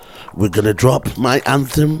that, we're going to drop my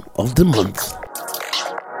anthem of the month.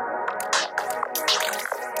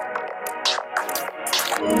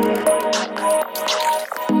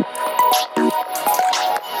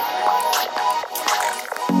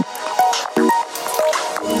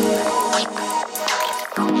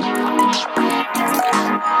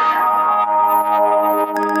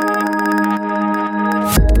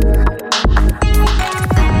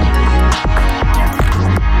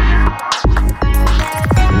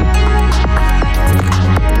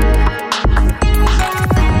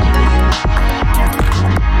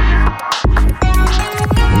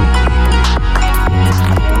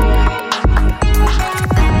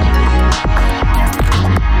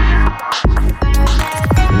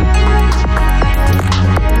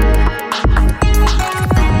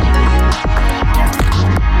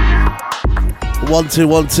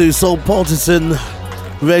 One, two, Soul Partisan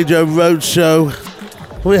Radio Roadshow.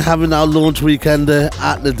 We're having our launch weekender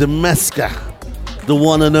at the Damascus, the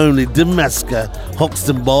one and only Damascus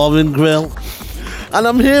Hoxton Bar and Grill. And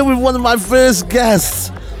I'm here with one of my first guests,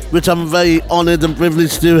 which I'm very honoured and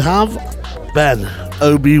privileged to have, Ben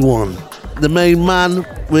Obi-Wan, the main man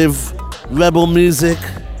with Rebel Music.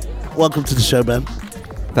 Welcome to the show, Ben.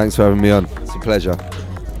 Thanks for having me on. It's a pleasure.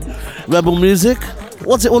 Rebel Music,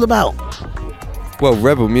 what's it all about? Well,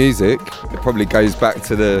 Rebel Music, it probably goes back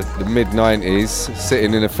to the mid-90s,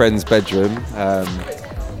 sitting in a friend's bedroom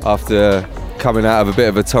after coming out of a bit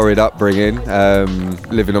of a torrid upbringing,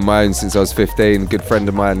 living on my own since I was 15. A good friend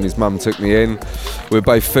of mine and his mum took me in. We were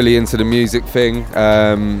both fully into the music thing.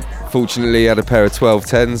 Fortunately, had a pair of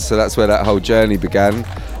 1210s, so that's where that whole journey began.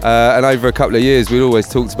 And over a couple of years, we'd always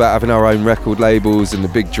talked about having our own record labels and the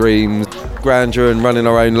big dreams, grandeur and running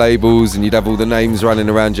our own labels, and you'd have all the names running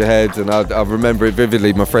around your head. And I remember it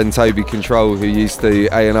vividly. My friend Toby Control, who used to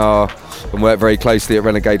A&R and work very closely at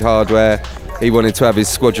Renegade Hardware, he wanted to have his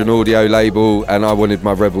Squadron Audio label, and I wanted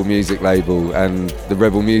my Rebel Music label. And the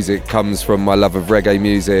Rebel Music comes from my love of reggae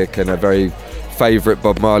music and a very favourite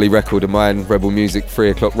Bob Marley record of mine, Rebel Music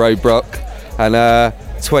 3 O'Clock Roadblock. And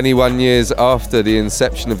 21 years after the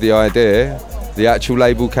inception of the idea, the actual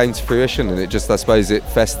label came to fruition, and it just, I suppose, it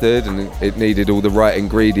festered and it needed all the right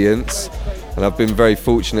ingredients. And I've been very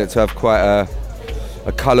fortunate to have quite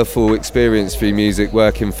a colourful experience through music,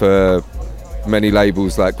 working for many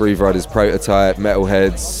labels like Groove Riders Prototype,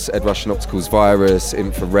 Metalheads, Ed Russian Optical's Virus,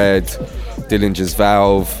 Infrared, Dillinger's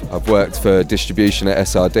Valve. I've worked for distribution at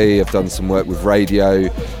SRD, I've done some work with radio,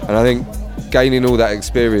 and I think gaining all that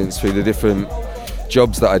experience through the different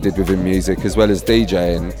jobs that I did within music as well as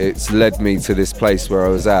DJing, it's led me to this place where I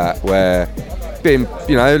was at, where, being,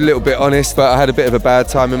 a little bit honest, but I had a bit of a bad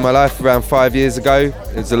time in my life around 5 years ago.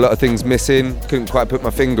 There's a lot of things missing, couldn't quite put my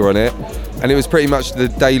finger on it, and it was pretty much the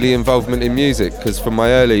daily involvement in music, because from my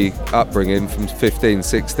early upbringing, from 15,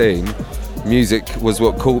 16, music was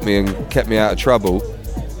what caught me and kept me out of trouble.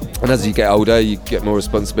 And as you get older, you get more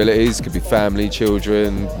responsibilities, could be family,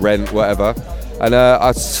 children, rent, whatever. And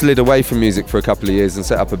I slid away from music for a couple of years and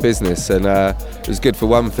set up a business, and it was good for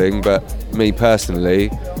one thing, but me personally,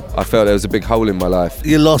 I felt there was a big hole in my life.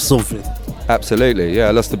 You lost something? Absolutely, yeah,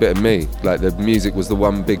 I lost a bit of me. Like, the music was the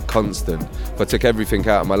one big constant. If I took everything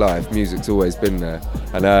out of my life, music's always been there.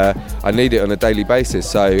 And I need it on a daily basis,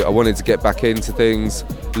 so I wanted to get back into things,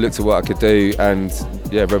 looked at what I could do, and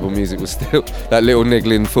yeah, Rebel Music was still, that little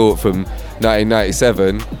niggling thought from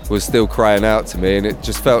 1997 was still crying out to me, and it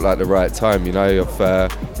just felt like the right time. I've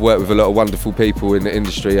worked with a lot of wonderful people in the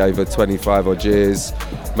industry over 25 odd years,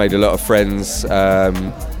 made a lot of friends.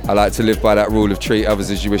 I like to live by that rule of treat others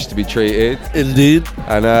as you wish to be treated. Indeed.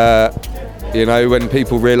 And when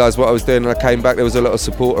people realised what I was doing and I came back, there was a lot of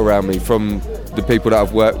support around me from the people that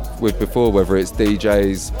I've worked with before, whether it's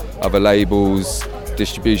DJs, other labels,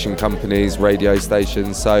 distribution companies, radio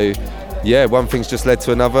stations. So yeah, one thing's just led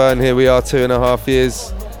to another, and here we are 2.5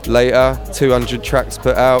 years later, 200 tracks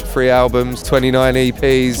put out, 3 albums, 29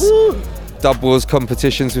 EPs. Woo! Dub Wars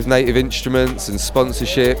competitions with Native Instruments and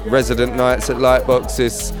sponsorship, resident nights at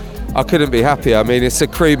Lightboxes. I couldn't be happier. I mean, it's a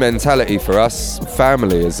crew mentality for us,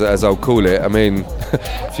 family as I'll call it. I mean,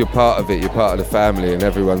 if you're part of it, you're part of the family, and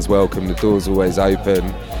everyone's welcome, the door's always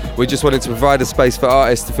open. We just wanted to provide a space for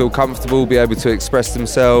artists to feel comfortable, be able to express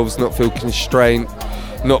themselves, not feel constrained,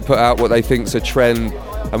 not put out what they think's a trend,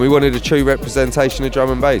 And we wanted a true representation of drum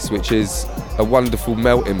and bass, which is a wonderful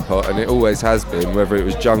melting pot, and it always has been, whether it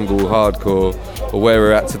was jungle, hardcore, or where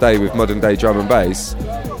we're at today with modern day drum and bass.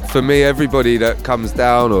 For me, everybody that comes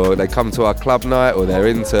down, or they come to our club night, or they're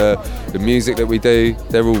into the music that we do,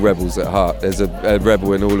 they're all rebels at heart. There's a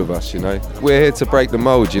rebel in all of us, you know. We're here to break the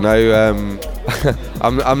mould, you know.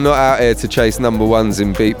 I'm not out here to chase number ones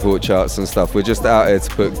in Beatport charts and stuff. We're just out here to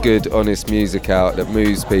put good, honest music out that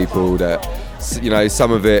moves people, that, you know,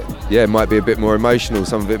 some of it, might be a bit more emotional,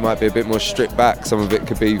 some of it might be a bit more stripped back, some of it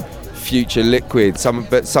could be future liquid,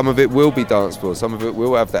 but some of it will be dance floor, some of it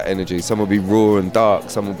will have that energy, some will be raw and dark,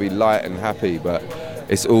 some will be light and happy, but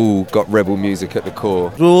it's all got rebel music at the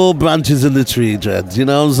core. All branches in the tree, Dreads, you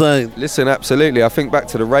know what I'm saying? Listen, absolutely. I think back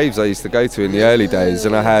to the raves I used to go to in the early days,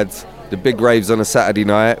 and I had the big raves on a Saturday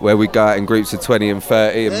night where we'd go out in groups of 20 and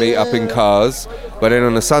 30 and meet up in cars. But then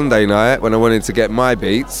on a Sunday night, when I wanted to get my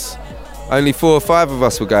beats, only 4 or 5 of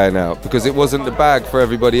us were going out because it wasn't the bag for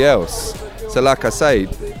everybody else. So like I say,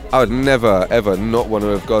 I would never, ever not want to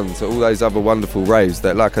have gone to all those other wonderful raves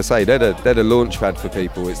that, like I say, they're the launch pad for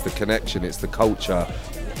people. It's the connection, it's the culture.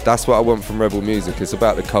 That's what I want from rebel music. It's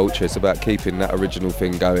about the culture, it's about keeping that original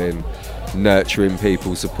thing going, nurturing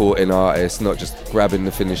people, supporting artists, not just grabbing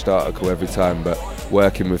the finished article every time, but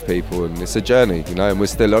working with people. And it's a journey, you know, and we're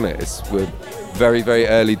still on it. We're very, very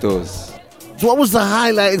early doors. So what was the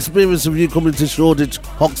highlight experience of you coming to Shoreditch,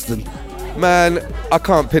 Hoxton? Man, I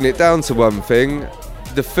can't pin it down to one thing.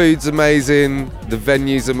 The food's amazing, the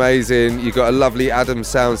venue's amazing, you've got a lovely Adams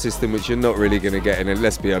sound system which you're not really going to get in, and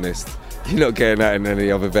let's be honest, you're not getting that in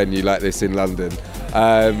any other venue like this in London.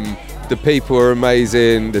 The people are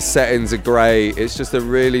amazing, the settings are great, it's just a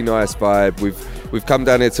really nice vibe. We've come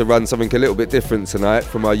down here to run something a little bit different tonight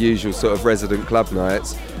from our usual sort of resident club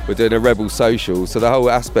nights. We're doing a rebel social, so the whole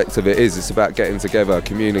aspect of it is it's about getting together,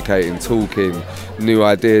 communicating, talking, new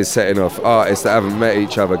ideas setting off, artists that haven't met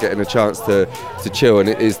each other, getting a chance to chill, and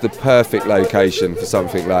it is the perfect location for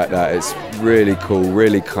something like that. It's really cool,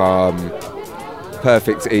 really calm,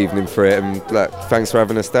 perfect evening for it, and thanks for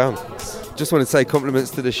having us down. Just want to say compliments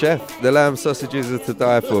to the chef. The lamb sausages are to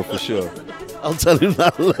die for sure. I'll tell him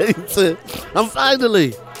that later. And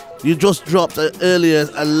finally, you just dropped earlier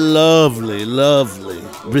a lovely, lovely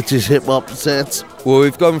British hip-hop set. Well,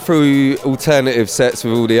 we've gone through alternative sets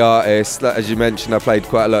with all the artists. Like, as you mentioned, I played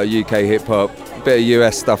quite a lot of UK hip-hop, a bit of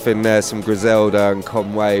US stuff in there, some Griselda and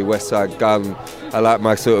Conway, Westside Gun. I like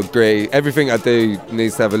my sort of gritty. Everything I do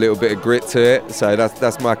needs to have a little bit of grit to it, so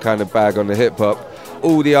that's my kind of bag on the hip-hop.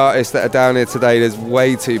 All the artists that are down here today, there's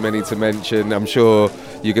way too many to mention. I'm sure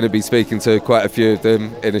you're going to be speaking to quite a few of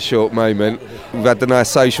them in a short moment. We've had the nice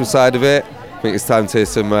social side of it. I think it's time to hear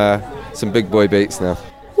some big boy beats now.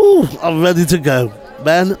 Ooh, I'm ready to go.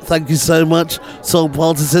 Ben, thank you so much. Soul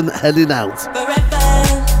Partisan heading out.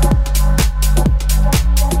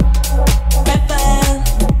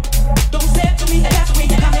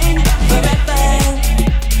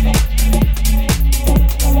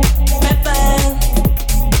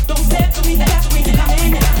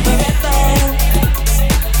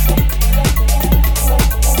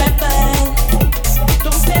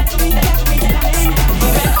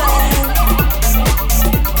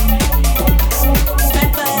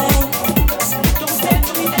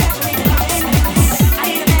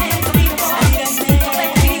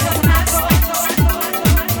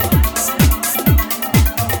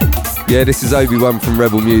 Yeah, this is Obi-Wan from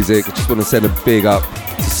Rebel Music. I just want to send a big up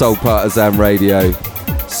to Soul Partisan Radio,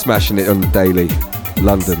 smashing it on the daily.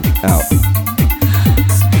 London, out.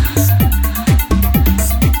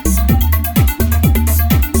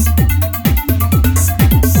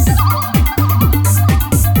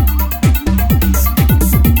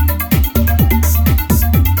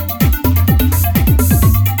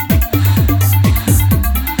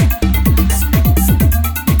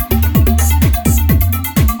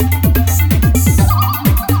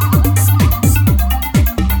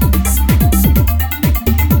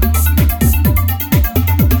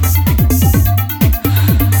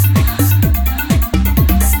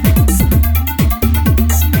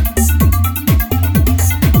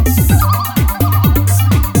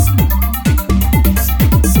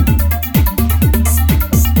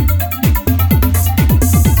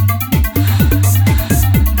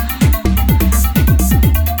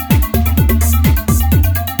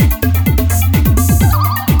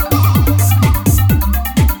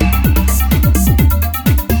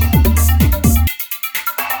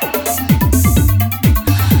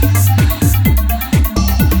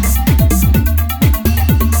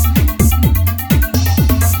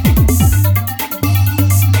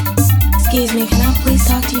 Excuse me, can I please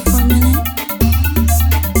talk to you for a minute?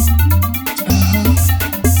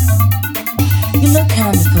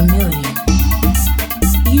 sounded familiar.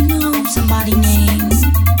 You know somebody named.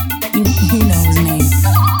 You know his name.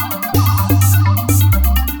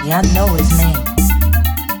 Yeah, I know his name.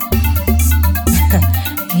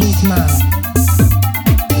 He's mine.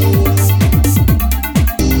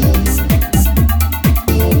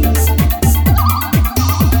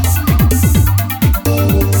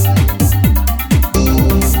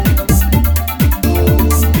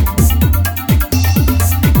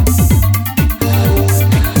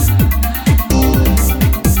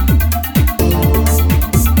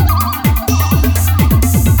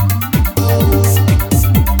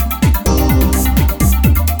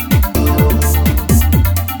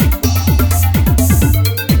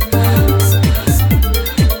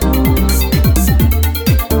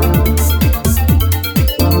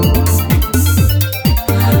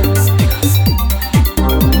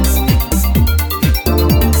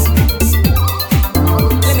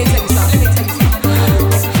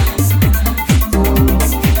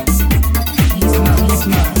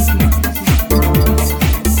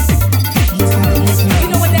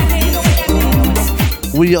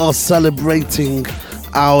 We are celebrating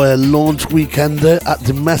our launch weekender at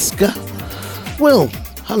Dimesca. Will,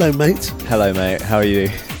 hello mate. Hello mate, how are you?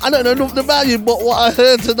 I don't know nothing about you, but what I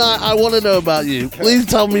heard tonight, I want to know about you. Please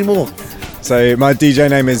tell me more. So my DJ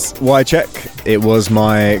name is Y-Check. It was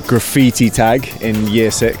my graffiti tag in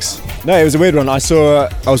year 6. No, it was a weird one. I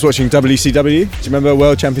was watching WCW. Do you remember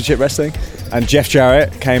World Championship Wrestling? And Jeff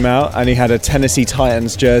Jarrett came out and he had a Tennessee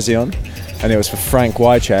Titans jersey on, and it was for Frank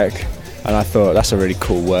Y-Check. And I thought, that's a really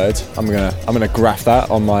cool word. I'm gonna graph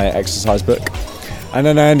that on my exercise book. And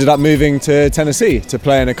then I ended up moving to Tennessee to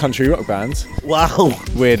play in a country rock band. Wow.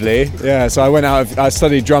 Weirdly, yeah. So I went out. I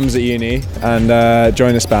studied drums at uni and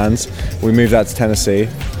joined this band. We moved out to Tennessee,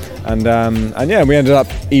 and yeah, we ended up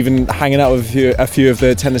even hanging out with a few of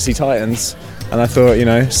the Tennessee Titans. And I thought,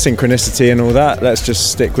 synchronicity and all that. Let's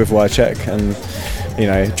just stick with Y-Check. And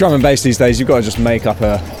drum and bass these days, you've got to just make up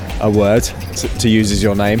a word to use as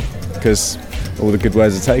your name, because all the good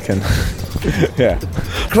words are taken. Yeah.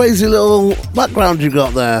 Crazy little background you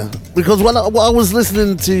got there. Because when I was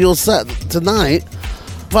listening to your set tonight,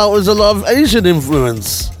 I thought it was a lot of Asian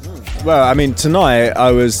influence. Well, I mean, tonight I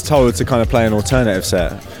was told to kind of play an alternative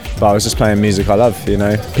set, but I was just playing music I love,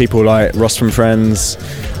 People like Ross from Friends,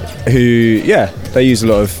 who, they use a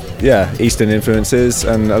lot of, Eastern influences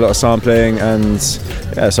and a lot of sampling, and,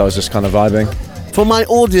 so I was just kind of vibing. For my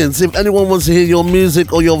audience, if anyone wants to hear your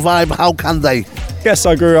music or your vibe, how can they? Yes,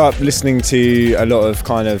 I grew up listening to a lot of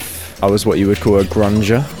I was what you would call a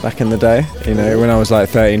grunger back in the day, when I was like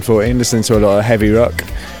 13, 14, listening to a lot of heavy rock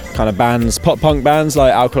kind of bands, pop punk bands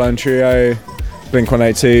like Alkaline Trio,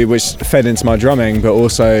 Blink-182, which fed into my drumming, but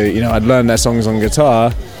also, I'd learn their songs on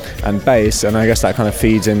guitar and bass, and I guess that kind of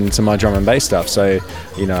feeds into my drum and bass stuff. So,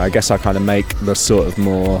 I guess I kind of make the sort of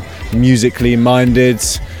more musically minded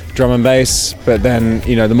drum and bass, but then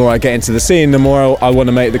the more I get into the scene, the more I want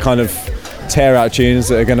to make the kind of tear out tunes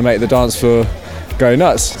that are going to make the dance floor go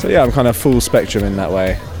nuts. So I'm kind of full spectrum in that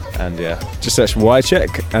way. And just search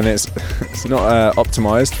Y-Check, and it's not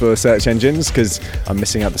optimized for search engines because I'm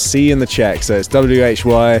missing out the C and the check, so it's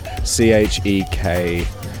WHYCHEK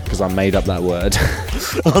because I made up that word.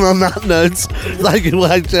 And on that note, thank you,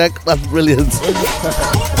 Y-Check, that's brilliant.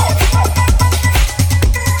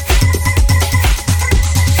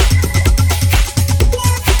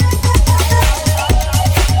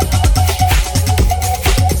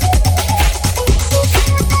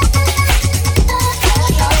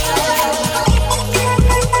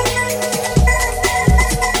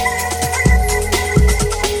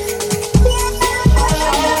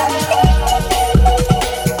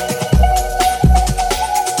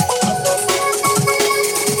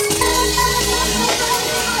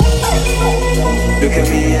 Look at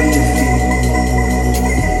me and defeat.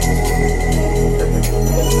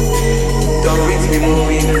 Don't reach me more,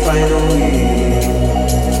 we can find a way.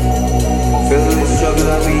 Feel the struggle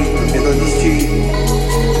that we been on the street.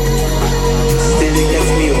 Still it gets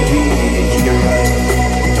me up, you're right.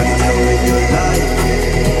 But it's how in your life.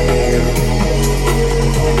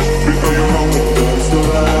 Don't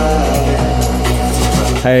survive.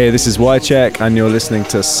 Hey, this is Y-Check, and you're listening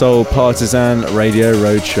to Soul Partisan Radio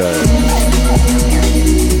Roadshow.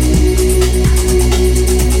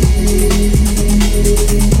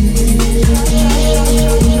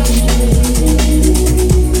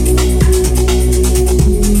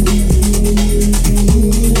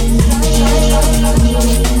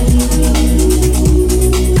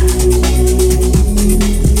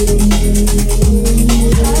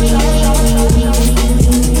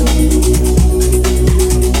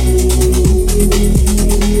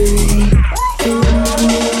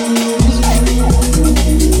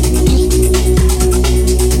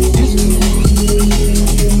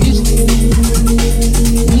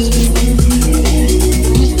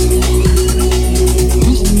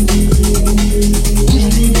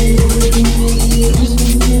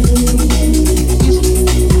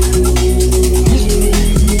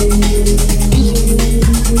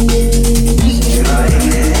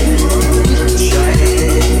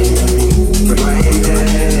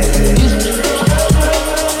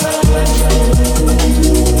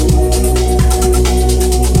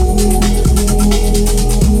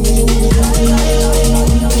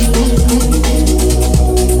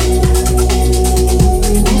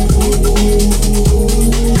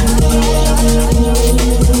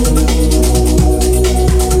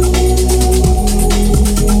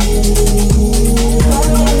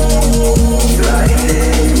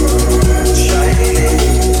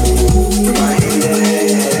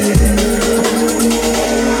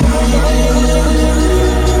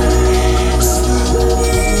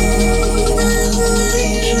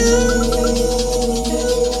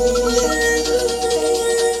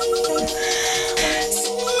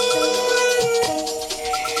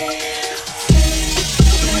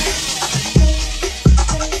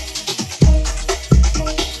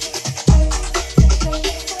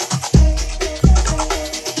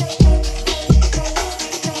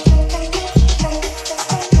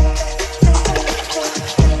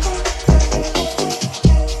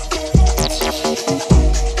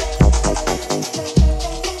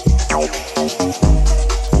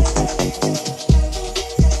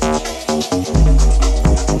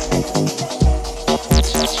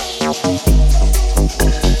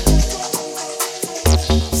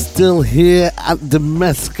 Still here at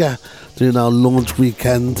Demesca doing our launch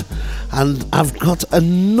weekend, and I've got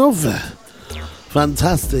another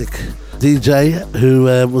fantastic DJ who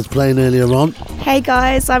was playing earlier on. Hey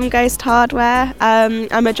guys, I'm Ghost Hardware.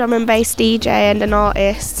 I'm a drum and bass DJ and an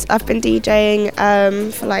artist. I've been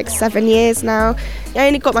DJing for like 7 years now. I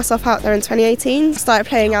only got myself out there in 2018. Started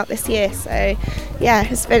playing out this year, so yeah,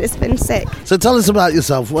 it's been sick. So tell us about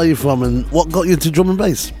yourself. Where are you from and what got you to drum and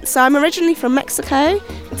bass? So I'm originally from Mexico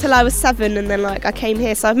until I was 7, and then like I came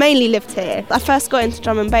here. So I've mainly lived here. I first got into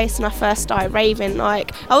drum and bass and I first started raving.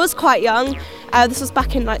 Like I was quite young. This was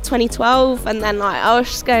back in like 2012, and then like I was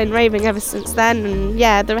just going raving ever since then. And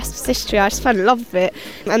yeah, the rest was history. I just fell in love with it,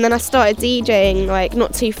 and then I started DJing like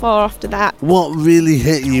not too far after that. What really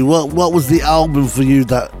hit you? What was the album for you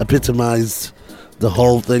that epitomised the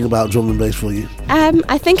whole thing about drum and bass for you?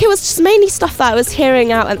 I think it was just mainly stuff that I was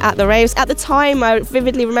hearing out at the raves. At the time, I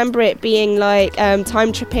vividly remember it being like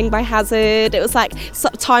Time Tripping by Hazard. It was like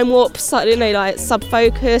Time Warp, you know, like Sub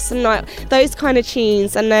Focus and like those kind of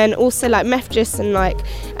tunes. And then also like Mefjus and like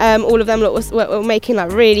all of them were making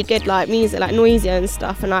like really good like music, like Noisia and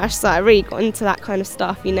stuff. And I just like really got into that kind of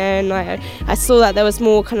stuff, you know. And like I saw that there was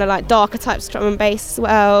more kind of like darker types of drum and bass as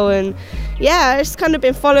well. And yeah, I've just kind of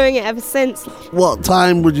been following it ever since. What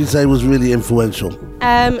time would you say was really influential?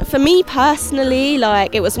 For me personally,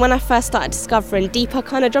 like it was when I first started discovering deeper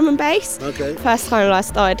kind of drum and bass. Okay. First time I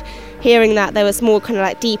started hearing that there was more kind of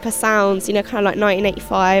like deeper sounds, you know, kind of like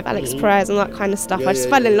 1985, Alex Perez and that kind of stuff. I just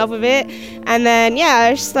fell in love with it. And then, yeah,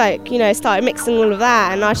 I just like, you know, started mixing all of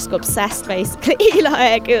that and I just got obsessed basically.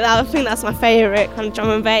 Like, I think that's my favourite kind of drum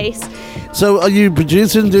and bass. So are you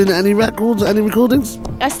producing, doing any records, any recordings?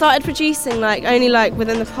 I started producing like only like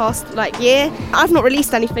within the past like year. I've not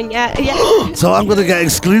released anything yet. So I'm going to get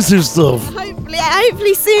exclusive stuff.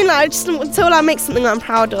 Hopefully soon. Like, just until I make something that I'm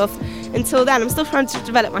proud of. Until then, I'm still trying to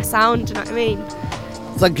develop my sound, do you know what I mean?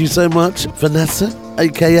 Thank you so much, Vanessa,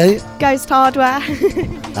 aka Ghost Hardware.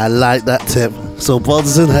 I like that tip. So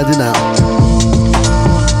Partisan heading out.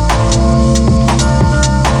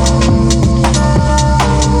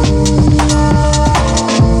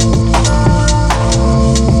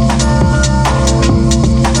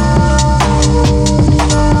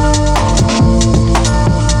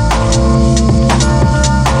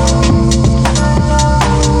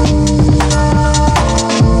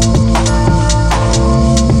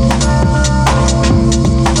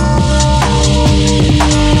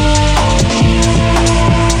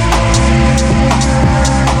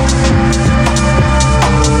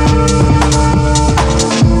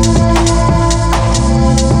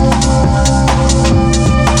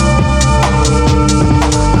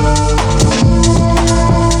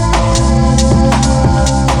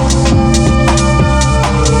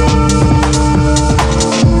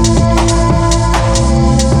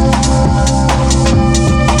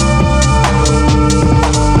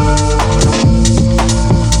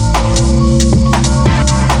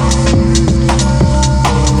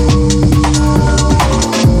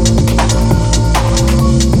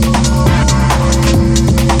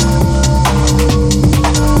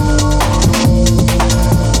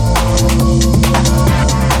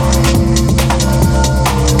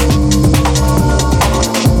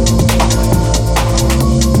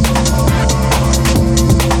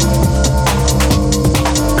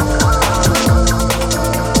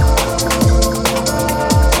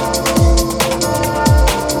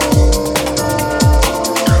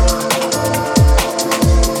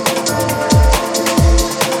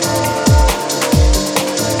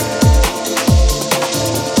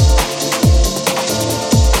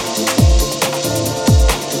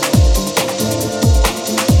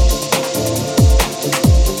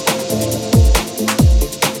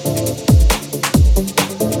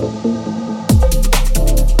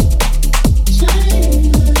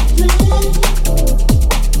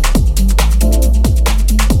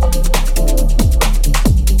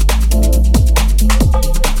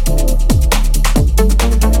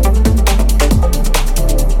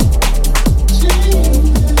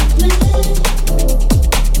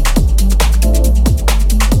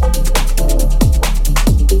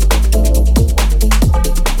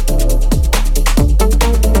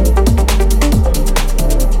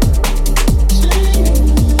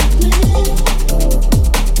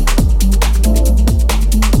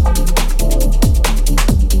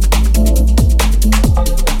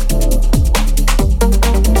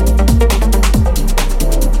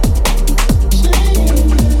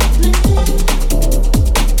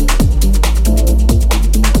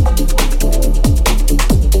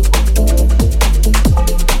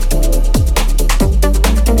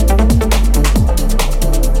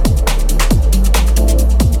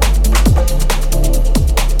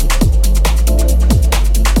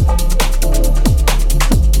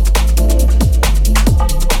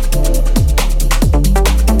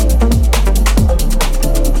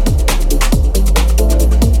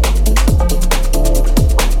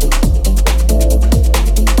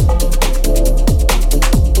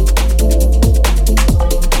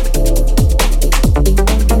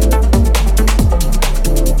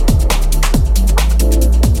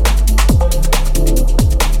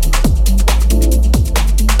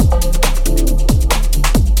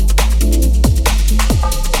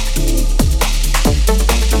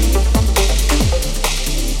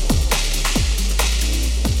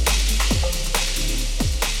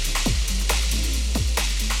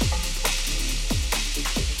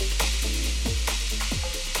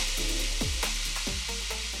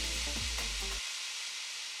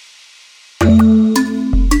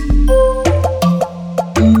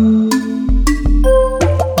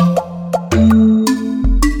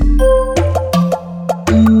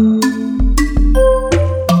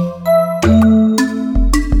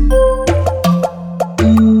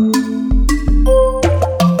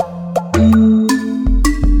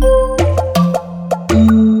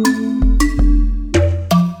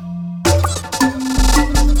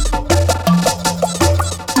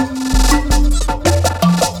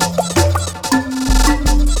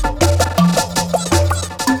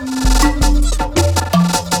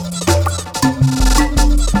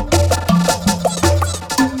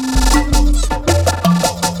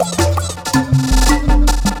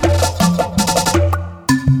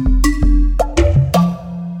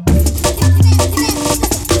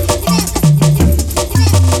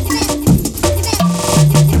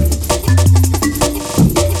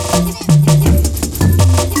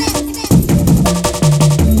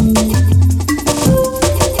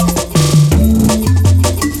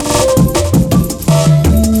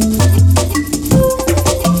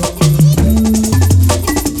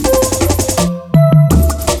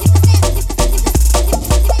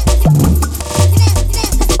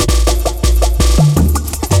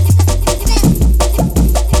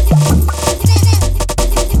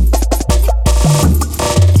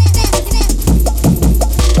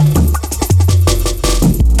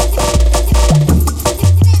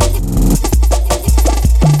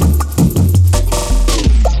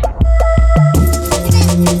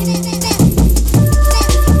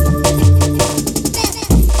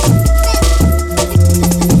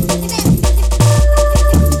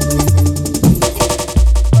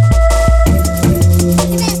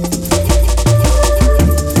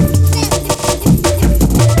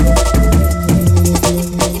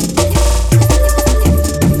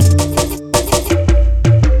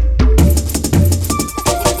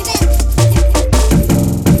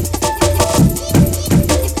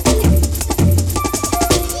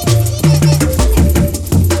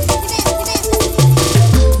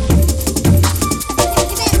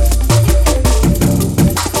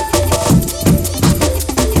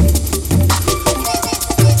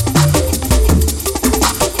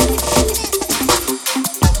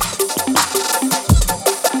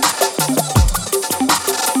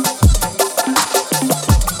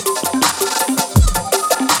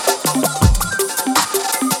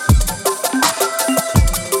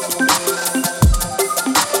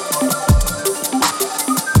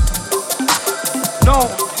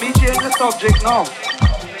 change the subject now.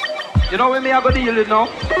 You know when me I go deal with now?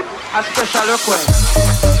 A special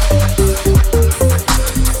request.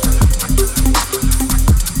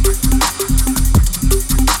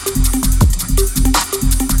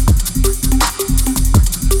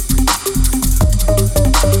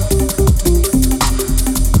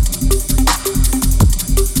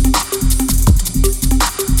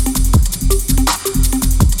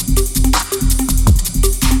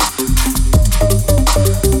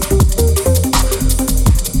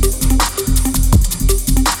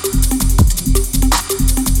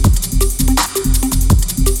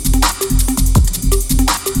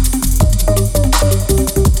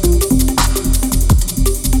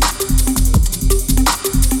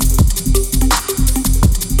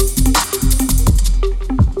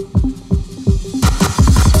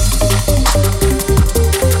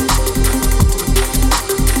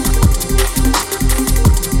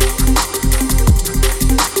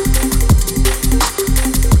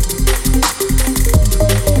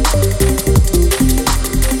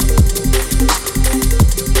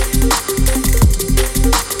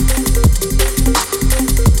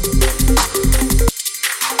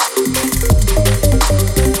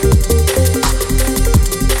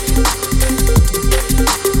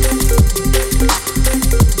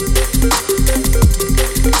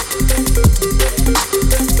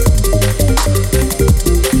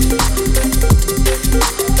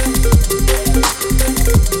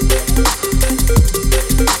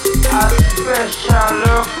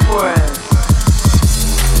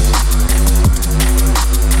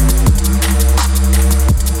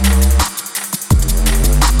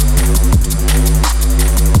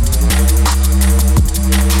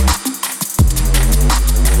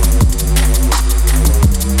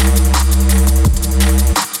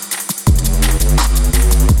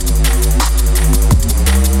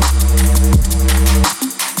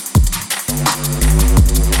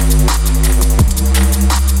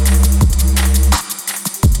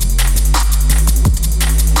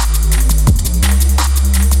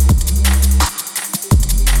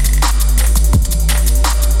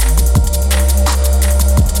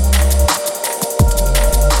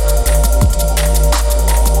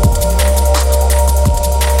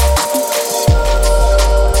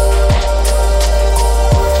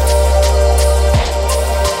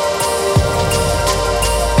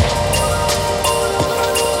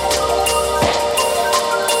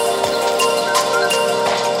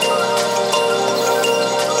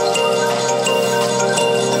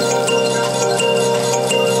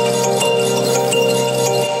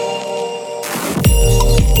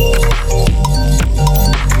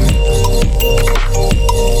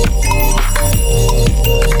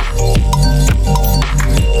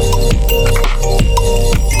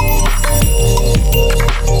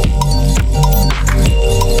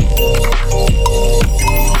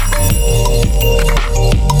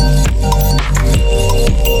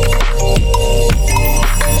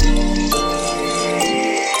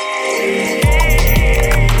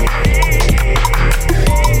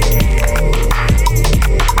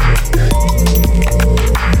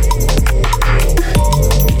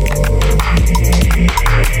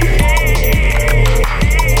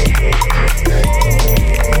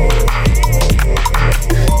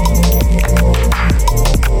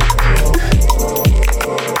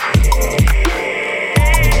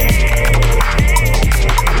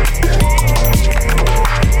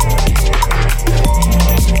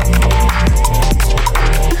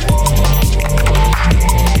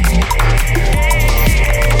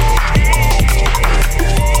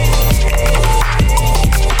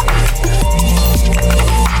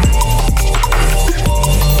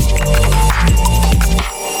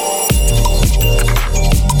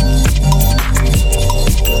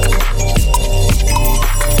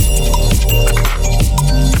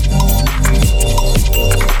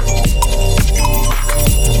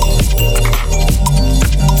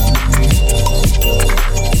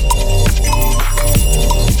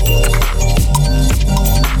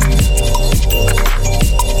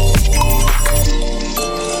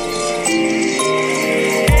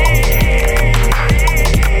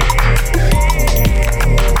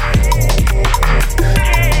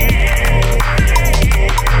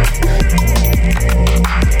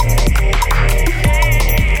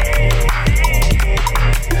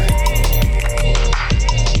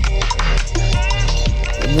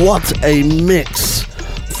 What a mix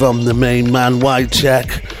from the main man Whitecheck.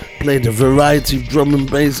 Played a variety of drum and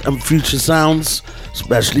bass and future sounds,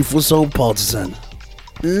 especially for Soul Partisan.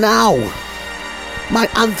 Now, my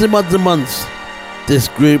anthem of the month. This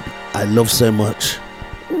group I love so much.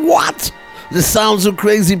 What? The sounds of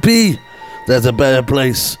Crazy P. There's a Better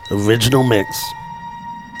Place original mix.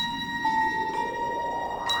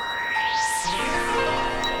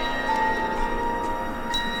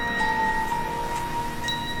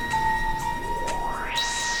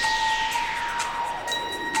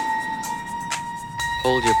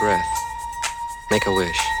 Hold your breath. Make a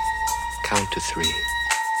wish. Count to 3.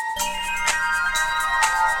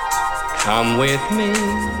 Come with me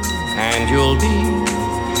and you'll be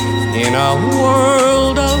in a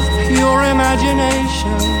world of pure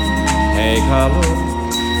imagination. Take a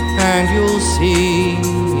look and you'll see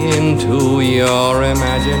into your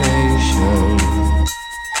imagination.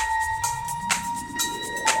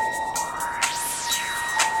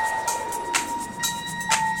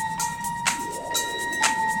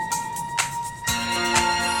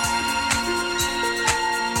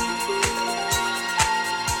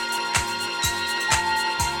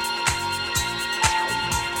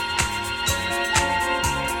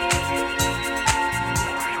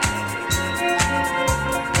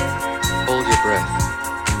 Hold your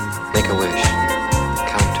breath. Make a wish.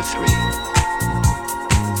 Count to 3.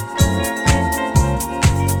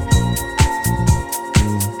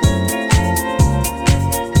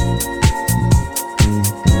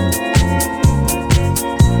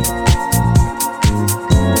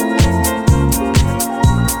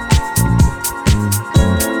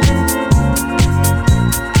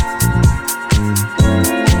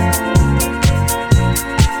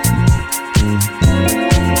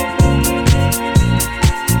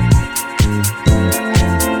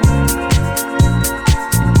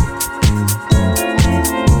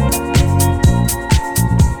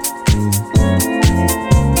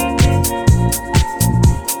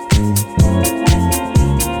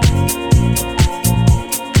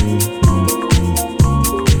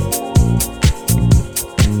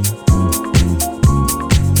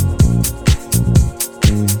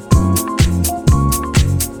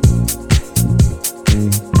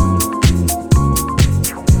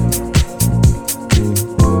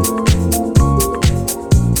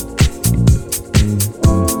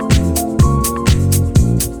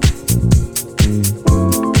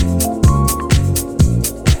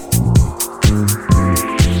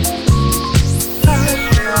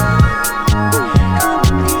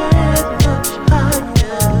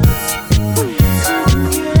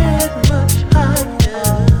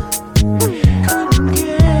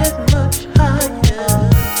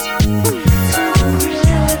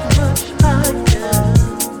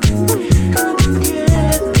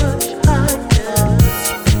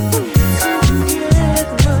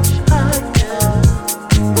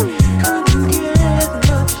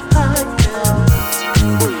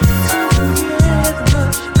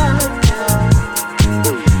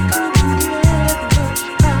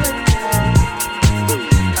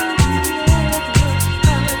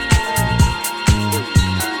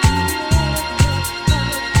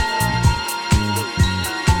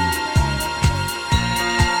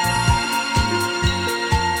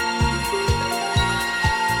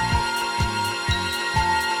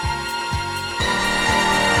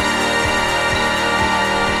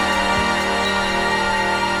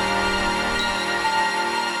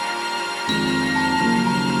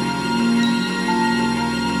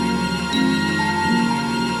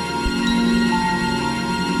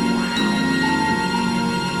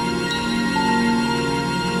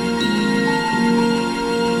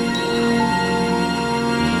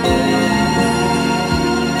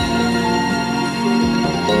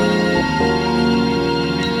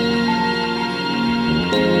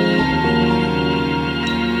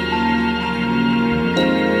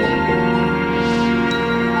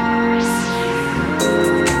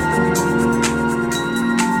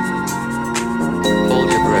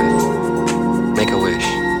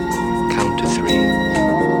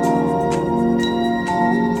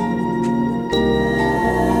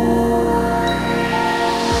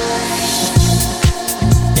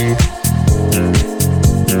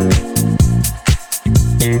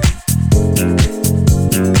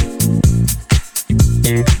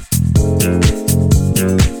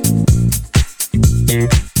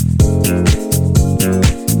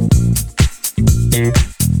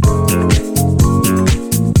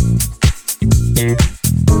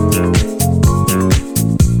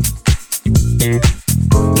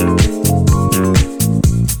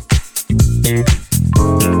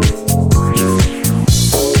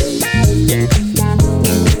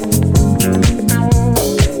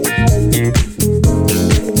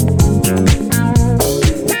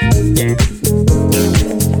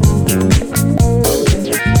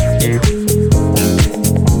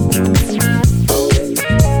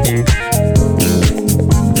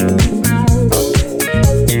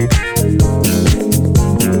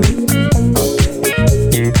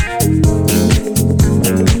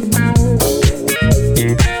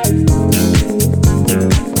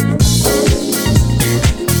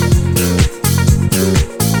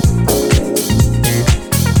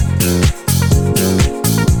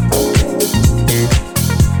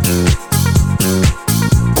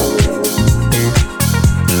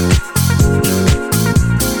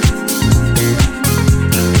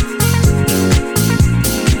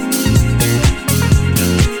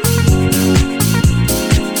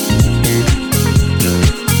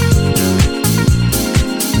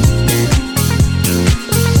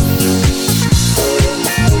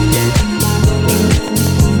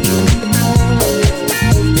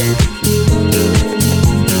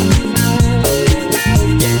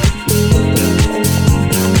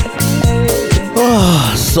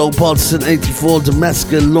 Soul Partisan 84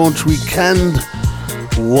 Damascus launch weekend.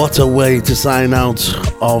 What a way to sign out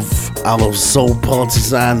of our Soul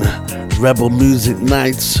Partisan Rebel Music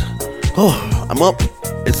Nights. Oh, I'm up.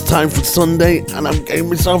 It's time for Sunday and I'm getting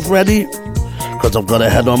myself ready because I've got to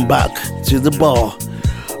head on back to the bar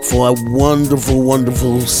for a wonderful,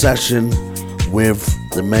 wonderful session with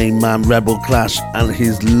the main man Rebel Clash and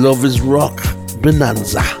his Lovers Rock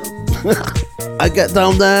Bonanza. I get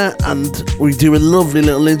down there and we do a lovely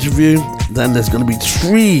little interview. Then there's going to be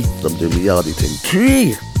three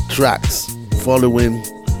tracks following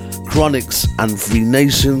Chronics and Free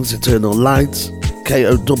Nations, Eternal Lights,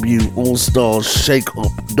 KOW All Stars Shake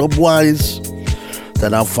Up Dubwise.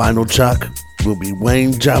 Then our final track will be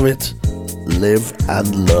Wayne Jarrett, Live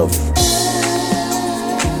and Love.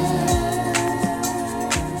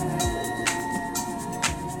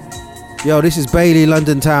 Yo, this is Bailey,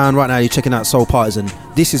 London Town. Right now you're checking out Soul Partisan.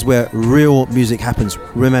 This is where real music happens.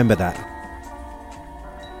 Remember that.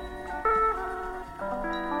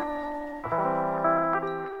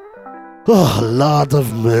 Oh, Lord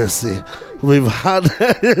of mercy. We've had,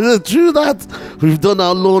 through that, we've done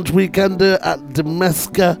our launch weekend at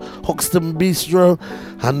Damascus, Hoxton Bistro,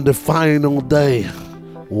 and the final day.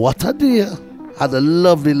 What a day. Had a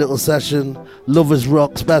lovely little session, Lovers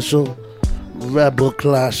Rock special. Rebel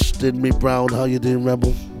Clash did me proud. How you doing,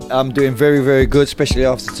 Rebel? I'm doing very, very good, especially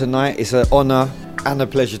after tonight. It's an honour and a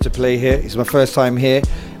pleasure to play here. It's my first time here,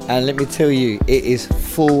 and let me tell you, it is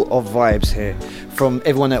full of vibes here. From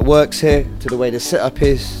everyone that works here, to the way the setup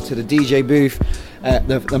is, to the DJ booth,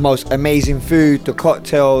 the most amazing food, the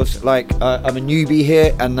cocktails. Like, I'm a newbie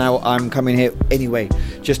here, and now I'm coming here anyway,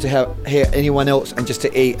 just to hear anyone else, and just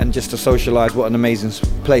to eat, and just to socialise. What an amazing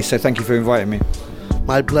place. So thank you for inviting me.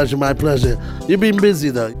 My pleasure, my pleasure. You've been busy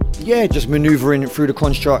though. Yeah, just manoeuvring through the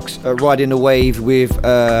constructs, riding the wave with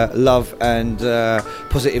love and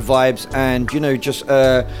positive vibes, and, you know, just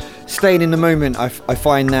staying in the moment. I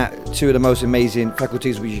find that two of the most amazing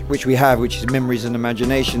faculties which we have, which is memories and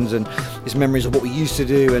imaginations, and it's memories of what we used to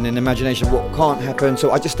do and an imagination of what can't happen.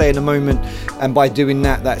 So I just stay in the moment, and by doing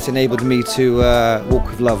that, that's enabled me to walk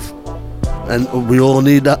with love. And we all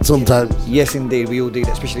need that sometimes. Yes, indeed, we all do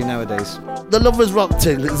that, especially nowadays. The Lovers Rock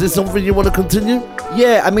thing, is this something you want to continue?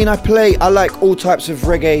 Yeah, I mean, I like all types of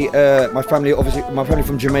reggae. My family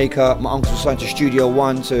from Jamaica, my uncles were signed to Studio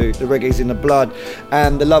One, so the reggae's in the blood.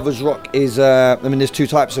 And the Lovers Rock is, there's two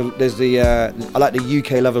types of, there's I like the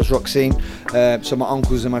UK Lovers Rock scene. So my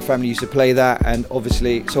uncles and my family used to play that, and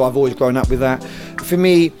obviously, so I've always grown up with that. For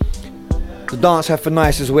me, the dance I have for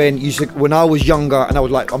nice is when I was younger, and I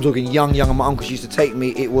was like, I'm talking young, and my uncles used to take me,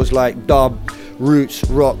 it was like dub, roots,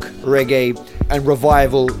 rock, reggae, and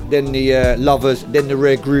revival, then the lovers, then the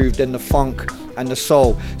rare groove, then the funk and the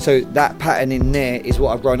soul. So that pattern in there is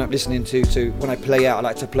what I've grown up listening to. So when I play out, I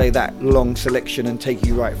like to play that long selection and take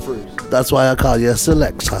you right through. That's why I call you a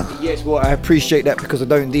selector. Yes, well, I appreciate that because I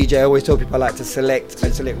don't DJ. I always tell people I like to select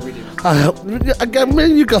and select rhythms. Again,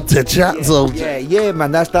 man, you got the chat, so. Yeah,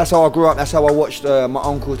 man. That's how I grew up. That's how I watched my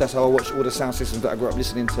uncles. That's how I watched all the sound systems that I grew up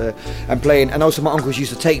listening to and playing. And also, my uncles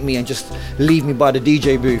used to take me and just leave me by the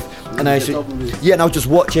DJ booth, and I would just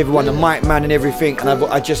watch everyone, the mic man and everything. And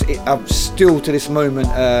I'm still to this moment,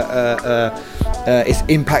 it's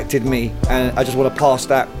impacted me, and I just want to pass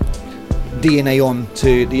that DNA on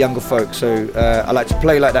to the younger folks. So I like to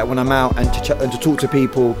play like that when I'm out, and to talk to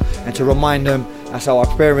people and to remind them that's how our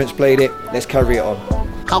parents played it. Let's carry it on.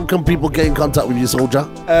 How can people get in contact with you, Soldier?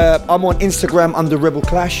 I'm on Instagram under Rebel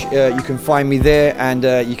Clash. You can find me there, and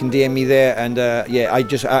you can DM me there. And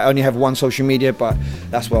I only have one social media, but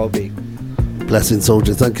that's where I'll be. Blessing,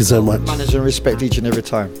 Soldier. Thank you so much. Manners and respect each and every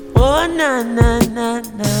time. Oh na na na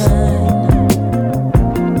na.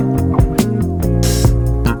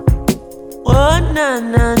 Oh na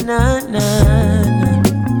na na na.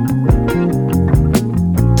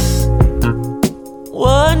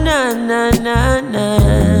 Oh na na na na.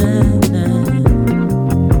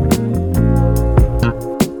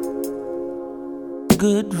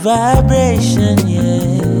 Good vibration,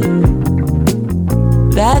 yeah.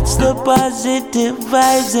 That's the positive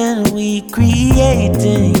vibes and we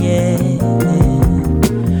creating, yeah.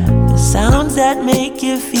 The sounds that make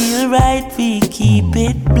you feel right, we keep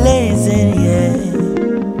it blazing, yeah.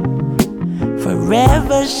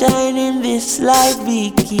 Forever shining this light,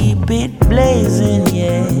 we keep it blazing,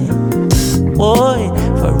 yeah. Boy,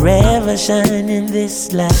 forever shining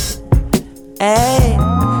this light. Hey,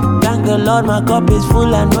 thank the Lord, my cup is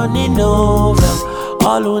full and running over.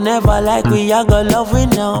 All who never like we, I got love we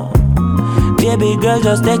know. Baby girl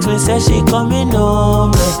just text me, say she coming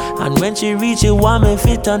home, yeah. And when she reach it, want me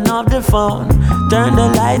fit turn off the phone. Turn the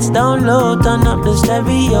lights down low, turn up the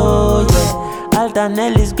stereo, yeah. Alton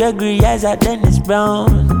Ellis, Gregory Isaac, Dennis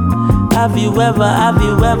Brown. Have you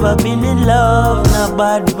ever been in love? Now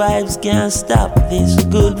bad vibes can't stop this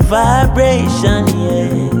good vibration,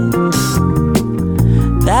 yeah.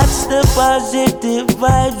 That's the positive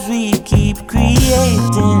vibes we keep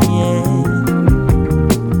creating, yeah.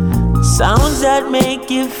 Sounds that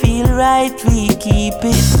make you feel right, we keep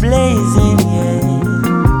it blazing, yeah.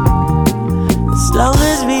 As long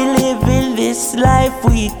as we live in this life,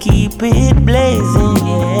 we keep it blazing,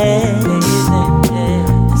 yeah.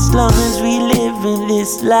 As long as we live in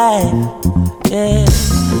this life, yeah.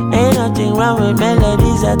 Ain't nothing wrong with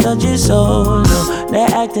melodies that touch your soul, no. They're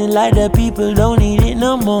acting like the people don't need it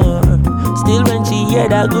no more. Still when she hear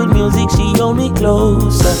that good music, she hold me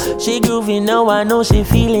closer. She grooving now, I know she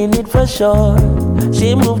feeling it for sure.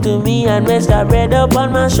 She moved to me and rest her head up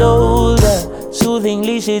on my shoulder.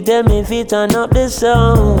 Soothingly she tell me if it turn up the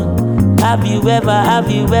sound. Have you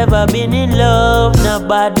ever been in love? Now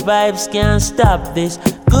bad vibes can't stop this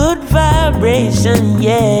good vibration,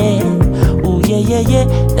 yeah. Oh yeah, yeah, yeah.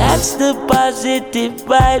 That's the positive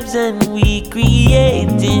vibes and we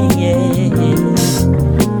creating, yeah.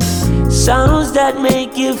 Sounds that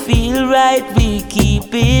make you feel right, we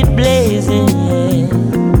keep it blazing, yeah.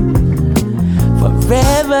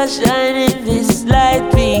 Forever shining this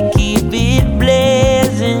light, we keep it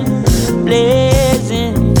blazing,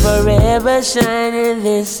 blazing. Forever shining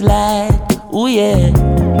this light, ooh yeah.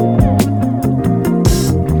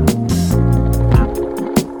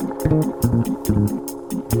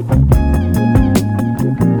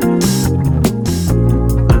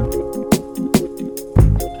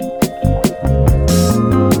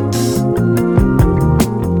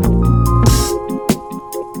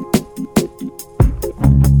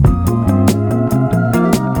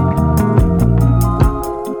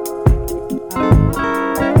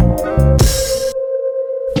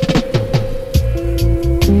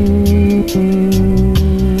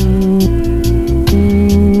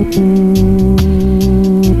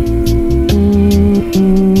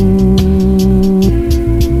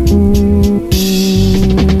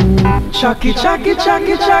 Chucky, chucky,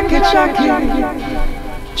 chucky, chucky, chucky.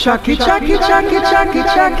 Chucky, chucky, chucky, chucky,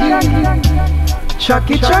 chucky.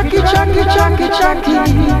 Chucky, chucky, chucky, chucky, chucky.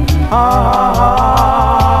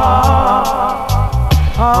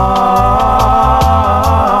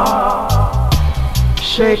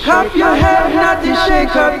 Shake up your head, not to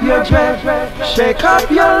shake up your dread. Shake up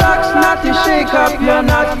your locks, not to shake up your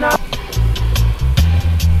knot.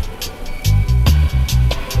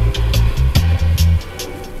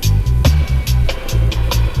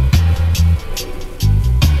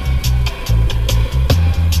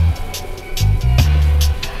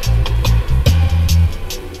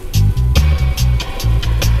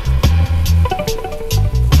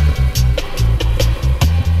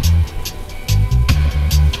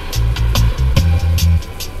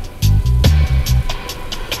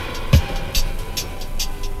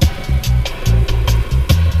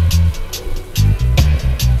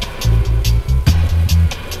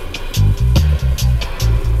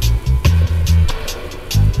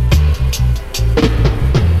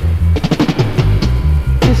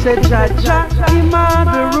 Jaja, Ima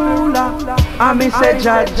the ruler. I me say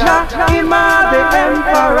Jaja, Ima the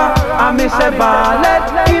emperor. I me say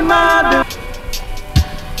Ballet, Ima the.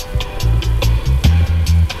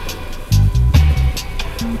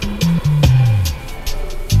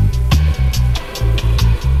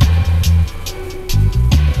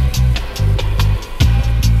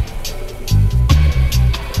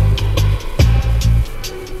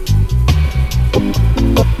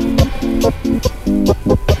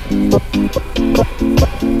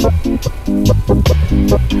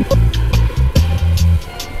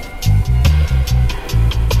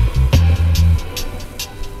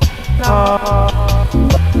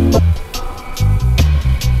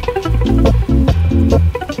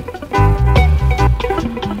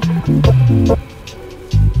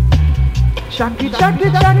 Chucky, chucky,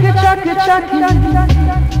 chucky, chucky, chucky.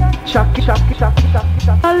 Chucky, chucky, chucky,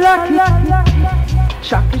 chucky. I like it.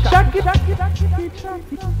 Chucky, chucky, chucky, chucky,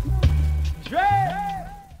 chucky.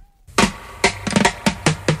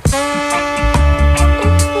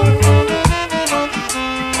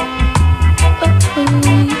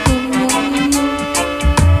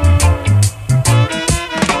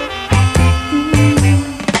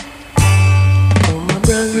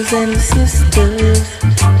 Brothers and sisters,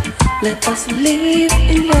 let us live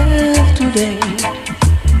in love today.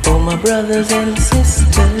 Oh, my brothers and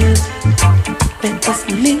sisters, Let us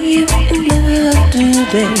live in love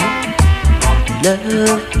today.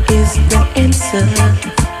 Love is the answer.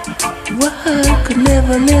 What could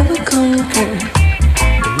never, never conquer?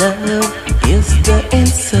 Love is the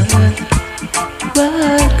answer.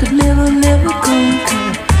 What could never, never conquer?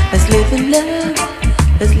 Let's live in love.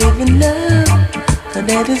 Let's live in love. And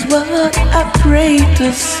that is what I pray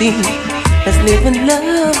to see. Let's live in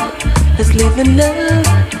love. Let's live in love.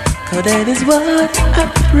 Cause that is what I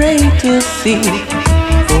pray to see.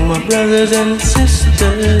 For my brothers and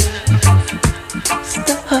sisters,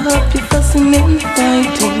 stop your fussing and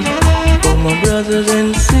fighting. For my brothers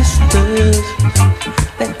and sisters,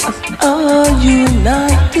 let us all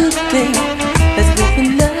unite today. Let's live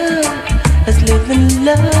in love. Let's live in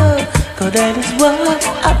love. Cause that is what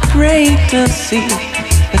I pray to see.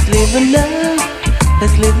 Let's live in love.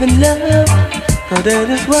 Let's live in love. Cause that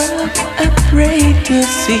is what I pray to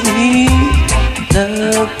see.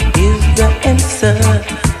 Love is the answer.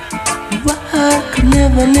 What could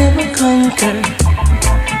never, never conquer?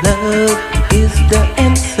 Love is the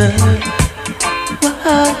answer. What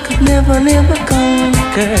could never, never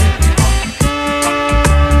conquer?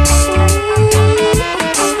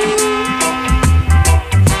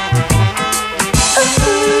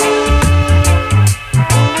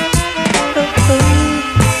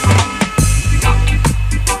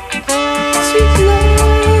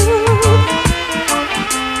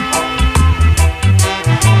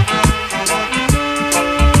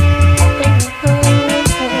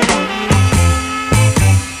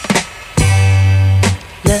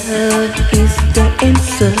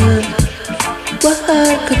 What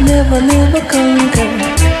could never, never conquer?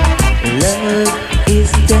 Love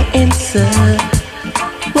is the answer.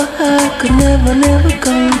 What could never, never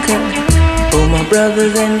conquer? Oh, my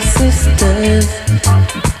brothers and sisters,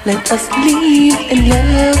 let us live in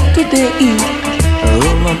love today.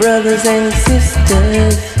 Oh, my brothers and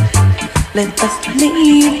sisters, let us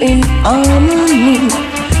live in harmony.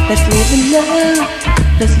 Let's live in love.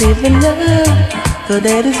 Let's live in love. Cause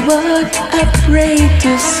that is what I pray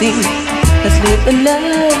to see. Let's live in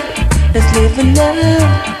love. Let's live in love.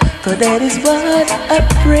 Cause that is what I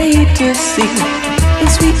pray to see.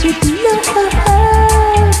 It's sweet, sweet love.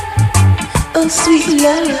 Oh, sweet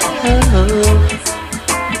love.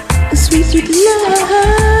 Sweet, sweet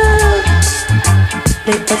love.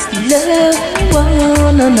 Let us love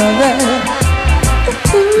one another.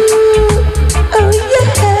 Ooh, oh yeah.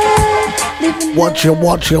 Watch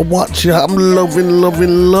ya. I'm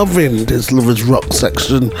loving this Lovers Rock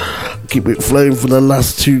section. Keep it flowing for the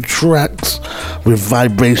last two tracks with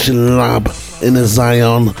Vibration Lab, Inner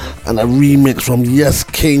Zion, and a remix from Yes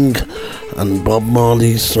King and Bob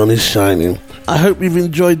Marley's Sun is Shining. I hope you've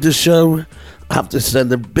enjoyed the show. I have to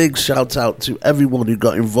send a big shout out to everyone who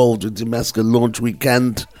got involved with Damascus launch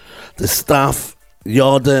weekend, the staff,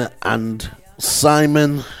 Yarda and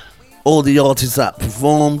Simon, all the artists that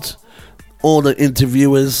performed, all the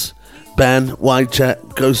interviewers, Ben, Whitecheck,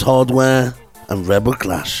 Ghost Hardware, and Rebel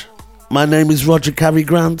Clash. My name is Roger Carey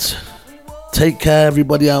Grant. Take care,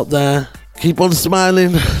 everybody out there. Keep on smiling.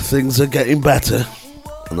 Things are getting better.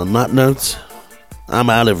 And on that note, I'm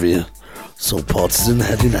out of here. Soul Partisan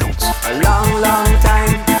heading out. A long, long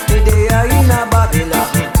time, they are in a Babylon.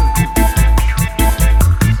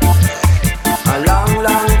 A long,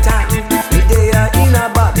 long time, they are in a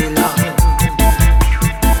Babylon.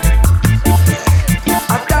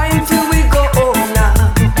 A time till we go home now.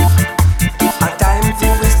 A time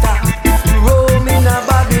till we start roam in a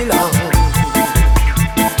Babylon.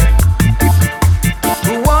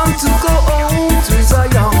 We want to go home to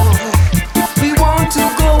Zion. We want to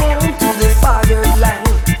go home to the Father's land.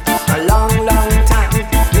 A long, long time,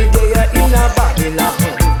 we there in a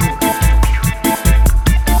Babylon.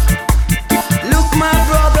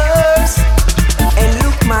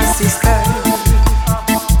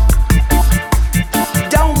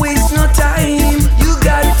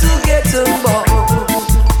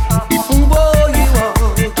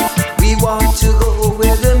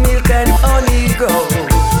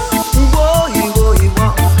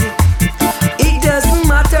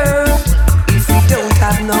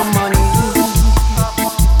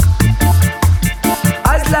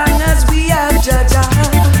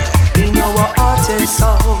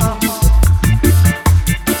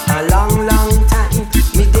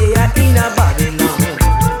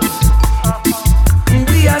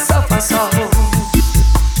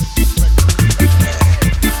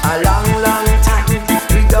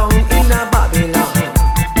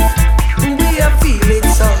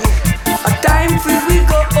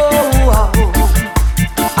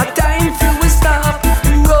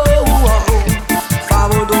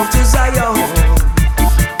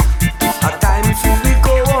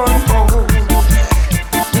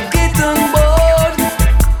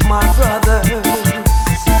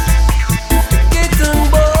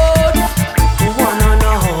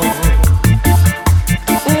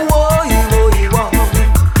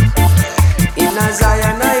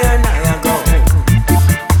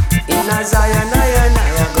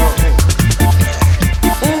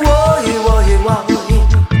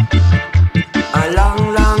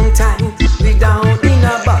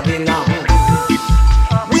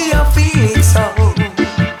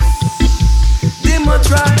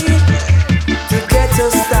 try to get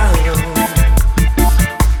us down.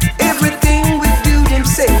 Everything we do, them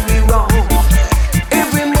say we wrong.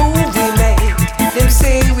 Every move we make, them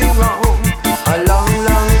say we wrong. A long,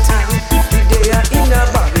 long time, we they are in a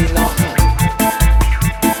Babylon.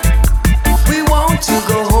 We want to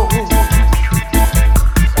go home.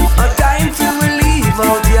 A time to leave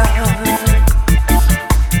out here.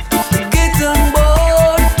 Get on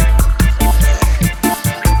board.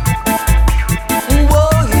 Whoa,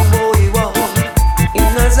 whoa, whoa.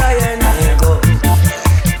 In a Zion I go.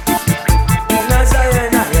 In a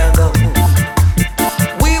Zion I go.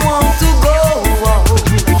 We want to go. Whoa,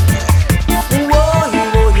 whoa,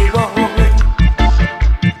 whoa.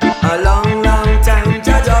 A long, long time,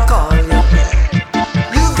 Jaja call you.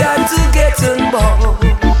 You got to get on board.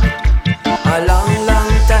 A long,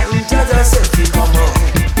 long time, Jaja said to come on.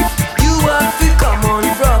 You have to come on,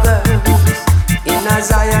 brothers. In a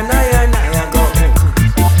Zion I go.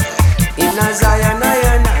 In a Zion I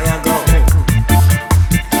go.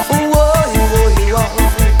 Whoa, whoa, whoa.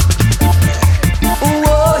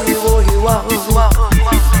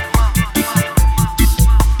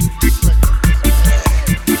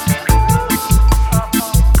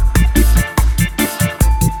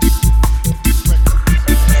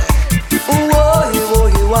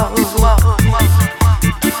 Whoa, whoa, whoa.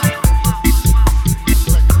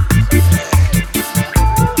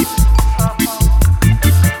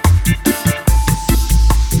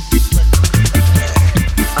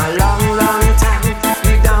 A long, long time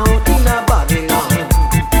we down in a Babylon.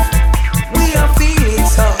 We are feeling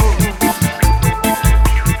so.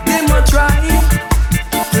 They might try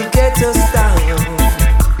to get us down.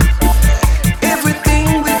 Everything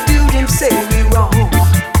we do, them say we wrong.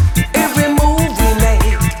 Every move we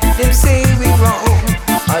make, them say we wrong.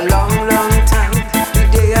 A long, long time we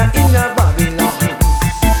they are in a Babylon.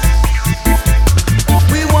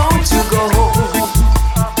 We want to go home.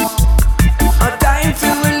 A time to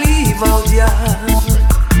leave out here.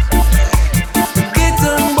 Get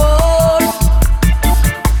on board.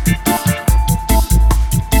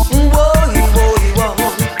 Whoa, whoa, whoa.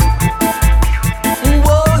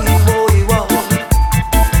 Whoa, whoa, whoa.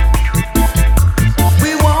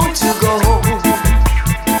 We want to go home.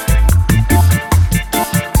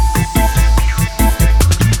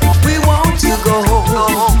 We want to go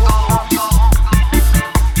home.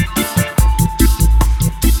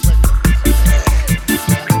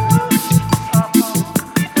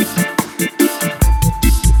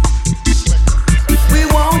 We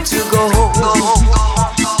want to go home.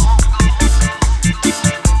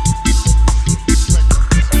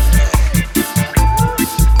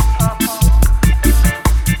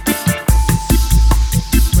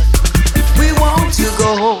 We want to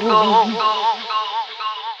go home.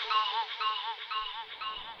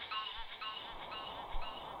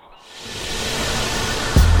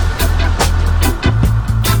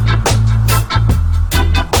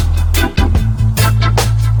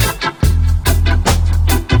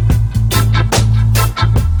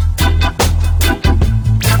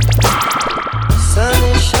 Sun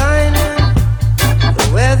is shining, the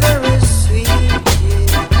weather is sweet,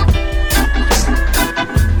 yeah.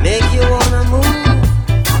 Make you wanna move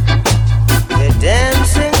your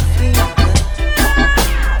dancing feet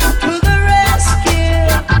to the rescue.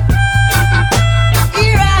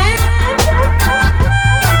 Here I am,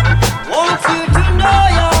 want you to know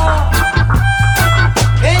y'all.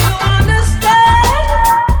 Can you understand?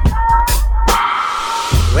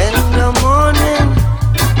 When the morning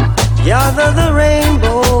gather the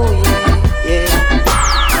rainbow, yeah,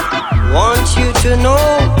 yeah. Want you to know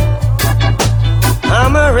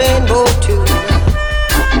I'm a rainbow too.